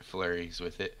flurries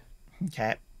with it.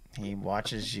 Okay. He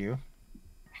watches you.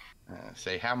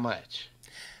 Say how much?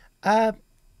 Uh,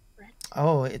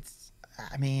 oh,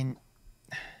 I mean,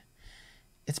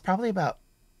 it's probably about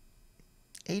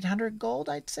 800 gold,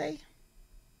 I'd say.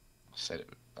 Set it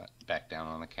back down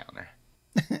on the counter.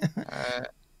 A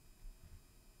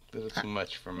little too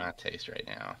much for my taste right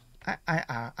now.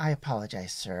 I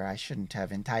apologize, sir. I shouldn't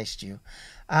have enticed you.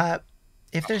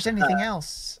 If there's anything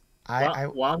else,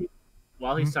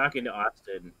 While he's talking to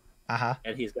Austin uh-huh.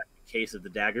 and he's got the case of the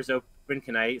daggers open,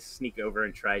 can I sneak over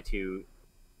and try to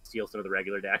steal some of the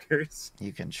regular daggers?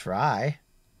 You can try.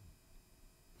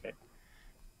 Okay.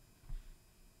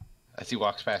 As he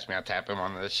walks past me, I tap him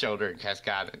on the shoulder and cast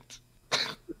guidance.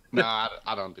 No,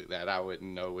 I don't do that. I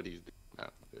wouldn't know what he's doing. I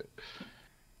don't do it.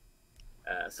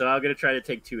 So I'm gonna try to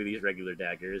take 2 of these regular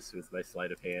daggers with my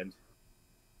sleight of hand.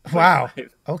 Wow.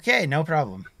 25. Okay, no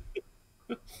problem.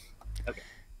 Okay.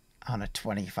 On a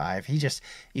 25, you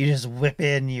just whip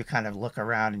in. You kind of look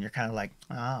around, and you're kind of like,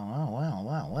 oh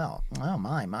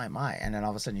my, and then all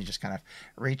of a sudden you just kind of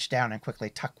reach down and quickly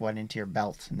tuck one into your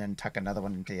belt, and then tuck another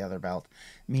one into the other belt.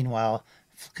 Meanwhile,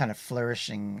 kind of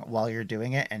flourishing while you're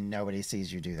doing it, and nobody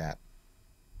sees you do that.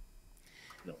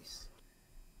 Nice.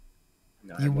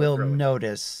 No, You I'm will throwing-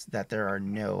 notice that there are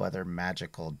no other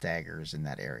magical daggers in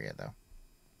that area, though.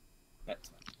 That's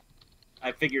fine.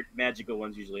 I figured magical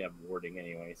ones usually have warding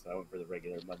anyway, so I went for the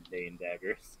regular mundane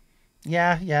daggers.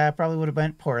 Yeah, it probably would have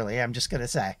went poorly. I'm just gonna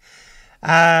say.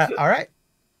 All right.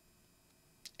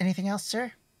 Anything else,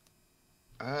 sir?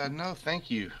 No,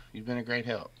 thank you. You've been a great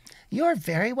help. You're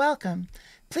very welcome.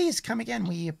 Please come again.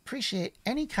 We appreciate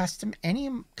any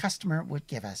customer would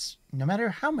give us, no matter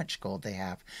how much gold they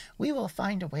have. We will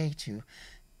find a way to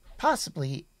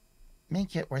possibly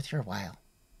make it worth your while.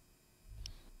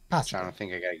 I'm trying Possibly. to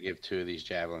think I gotta give 2 of these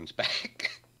javelins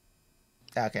back.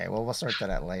 Okay, well, we'll sort that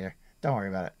out later. Don't worry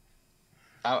about it.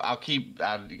 I'll keep.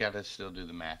 I gotta still do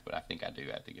the math, but I think I do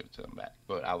have to give it to them back.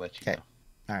 But I'll let you Okay.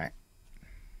 know. All right.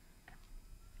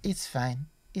 It's fine.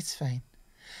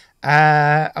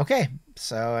 Okay.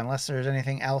 So unless there's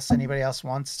anything else anybody else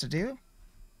wants to do,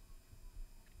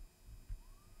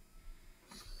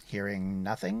 hearing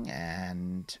nothing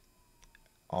and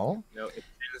all. No, if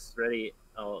it's ready,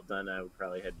 all done, I would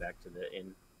probably head back to the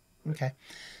inn. Okay.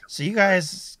 So you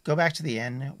guys go back to the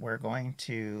inn. We're going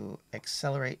to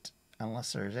accelerate,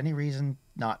 unless there's any reason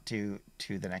not to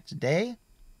the next day.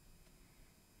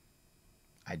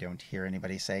 I don't hear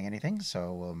anybody saying anything,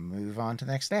 so we'll move on to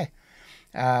the next day.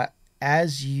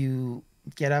 As you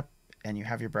get up and you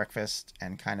have your breakfast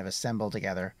and kind of assemble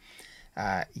together,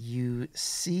 you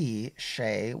see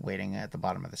Shay waiting at the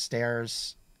bottom of the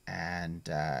stairs and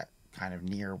kind of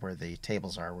near where the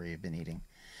tables are where you've been eating.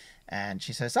 And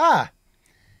she says,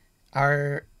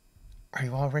 are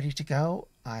you all ready to go?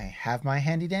 I have my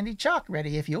handy dandy chalk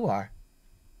ready if you are.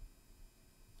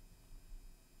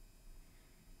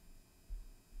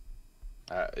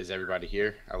 Is everybody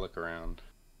here? I look around.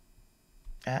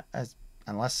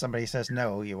 Unless somebody says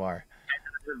no, you are.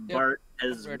 Yep, Bart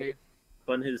has Ready?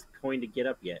 spun his coin to get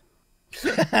up yet.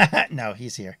 No,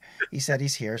 he's here. He said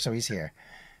he's here, so he's here.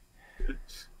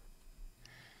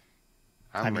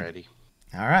 I'm mean- ready.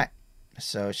 All right.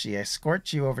 So she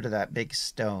escorts you over to that big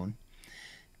stone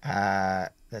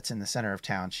that's in the center of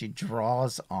town. She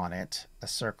draws on it a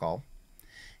circle.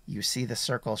 You see the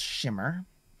circle shimmer.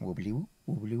 Woobly-woo,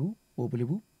 woobly-woo,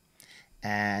 woobly-woo.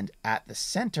 And at the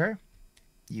center,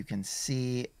 you can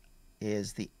see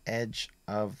is the edge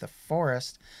of the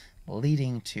forest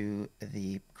leading to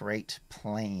the great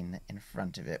plain in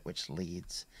front of it, which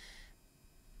leads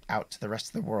out to the rest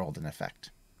of the world, in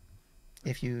effect.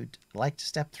 If you'd like to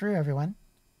step through, everyone.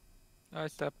 I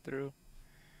stepped through.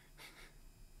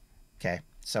 Okay,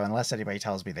 so unless anybody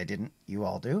tells me they didn't, you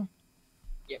all do.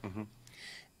 Yep. Mhm.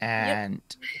 And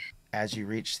as you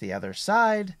reach the other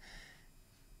side,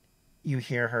 you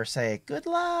hear her say, "Good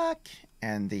luck,"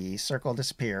 and the circle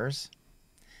disappears.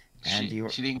 And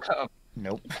she didn't come.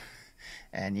 Nope.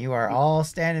 And you are all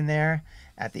standing there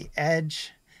at the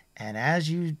edge. And as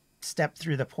you step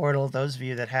through the portal, those of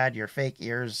you that had your fake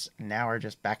ears now are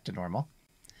just back to normal.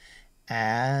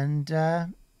 And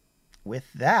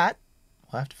with that,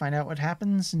 we'll have to find out what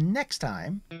happens next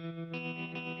time.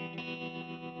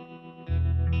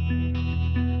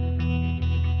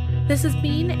 This has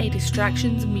been a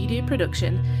Distractions Media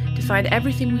production. To find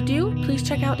everything we do, please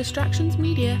check out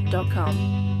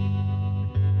distractionsmedia.com.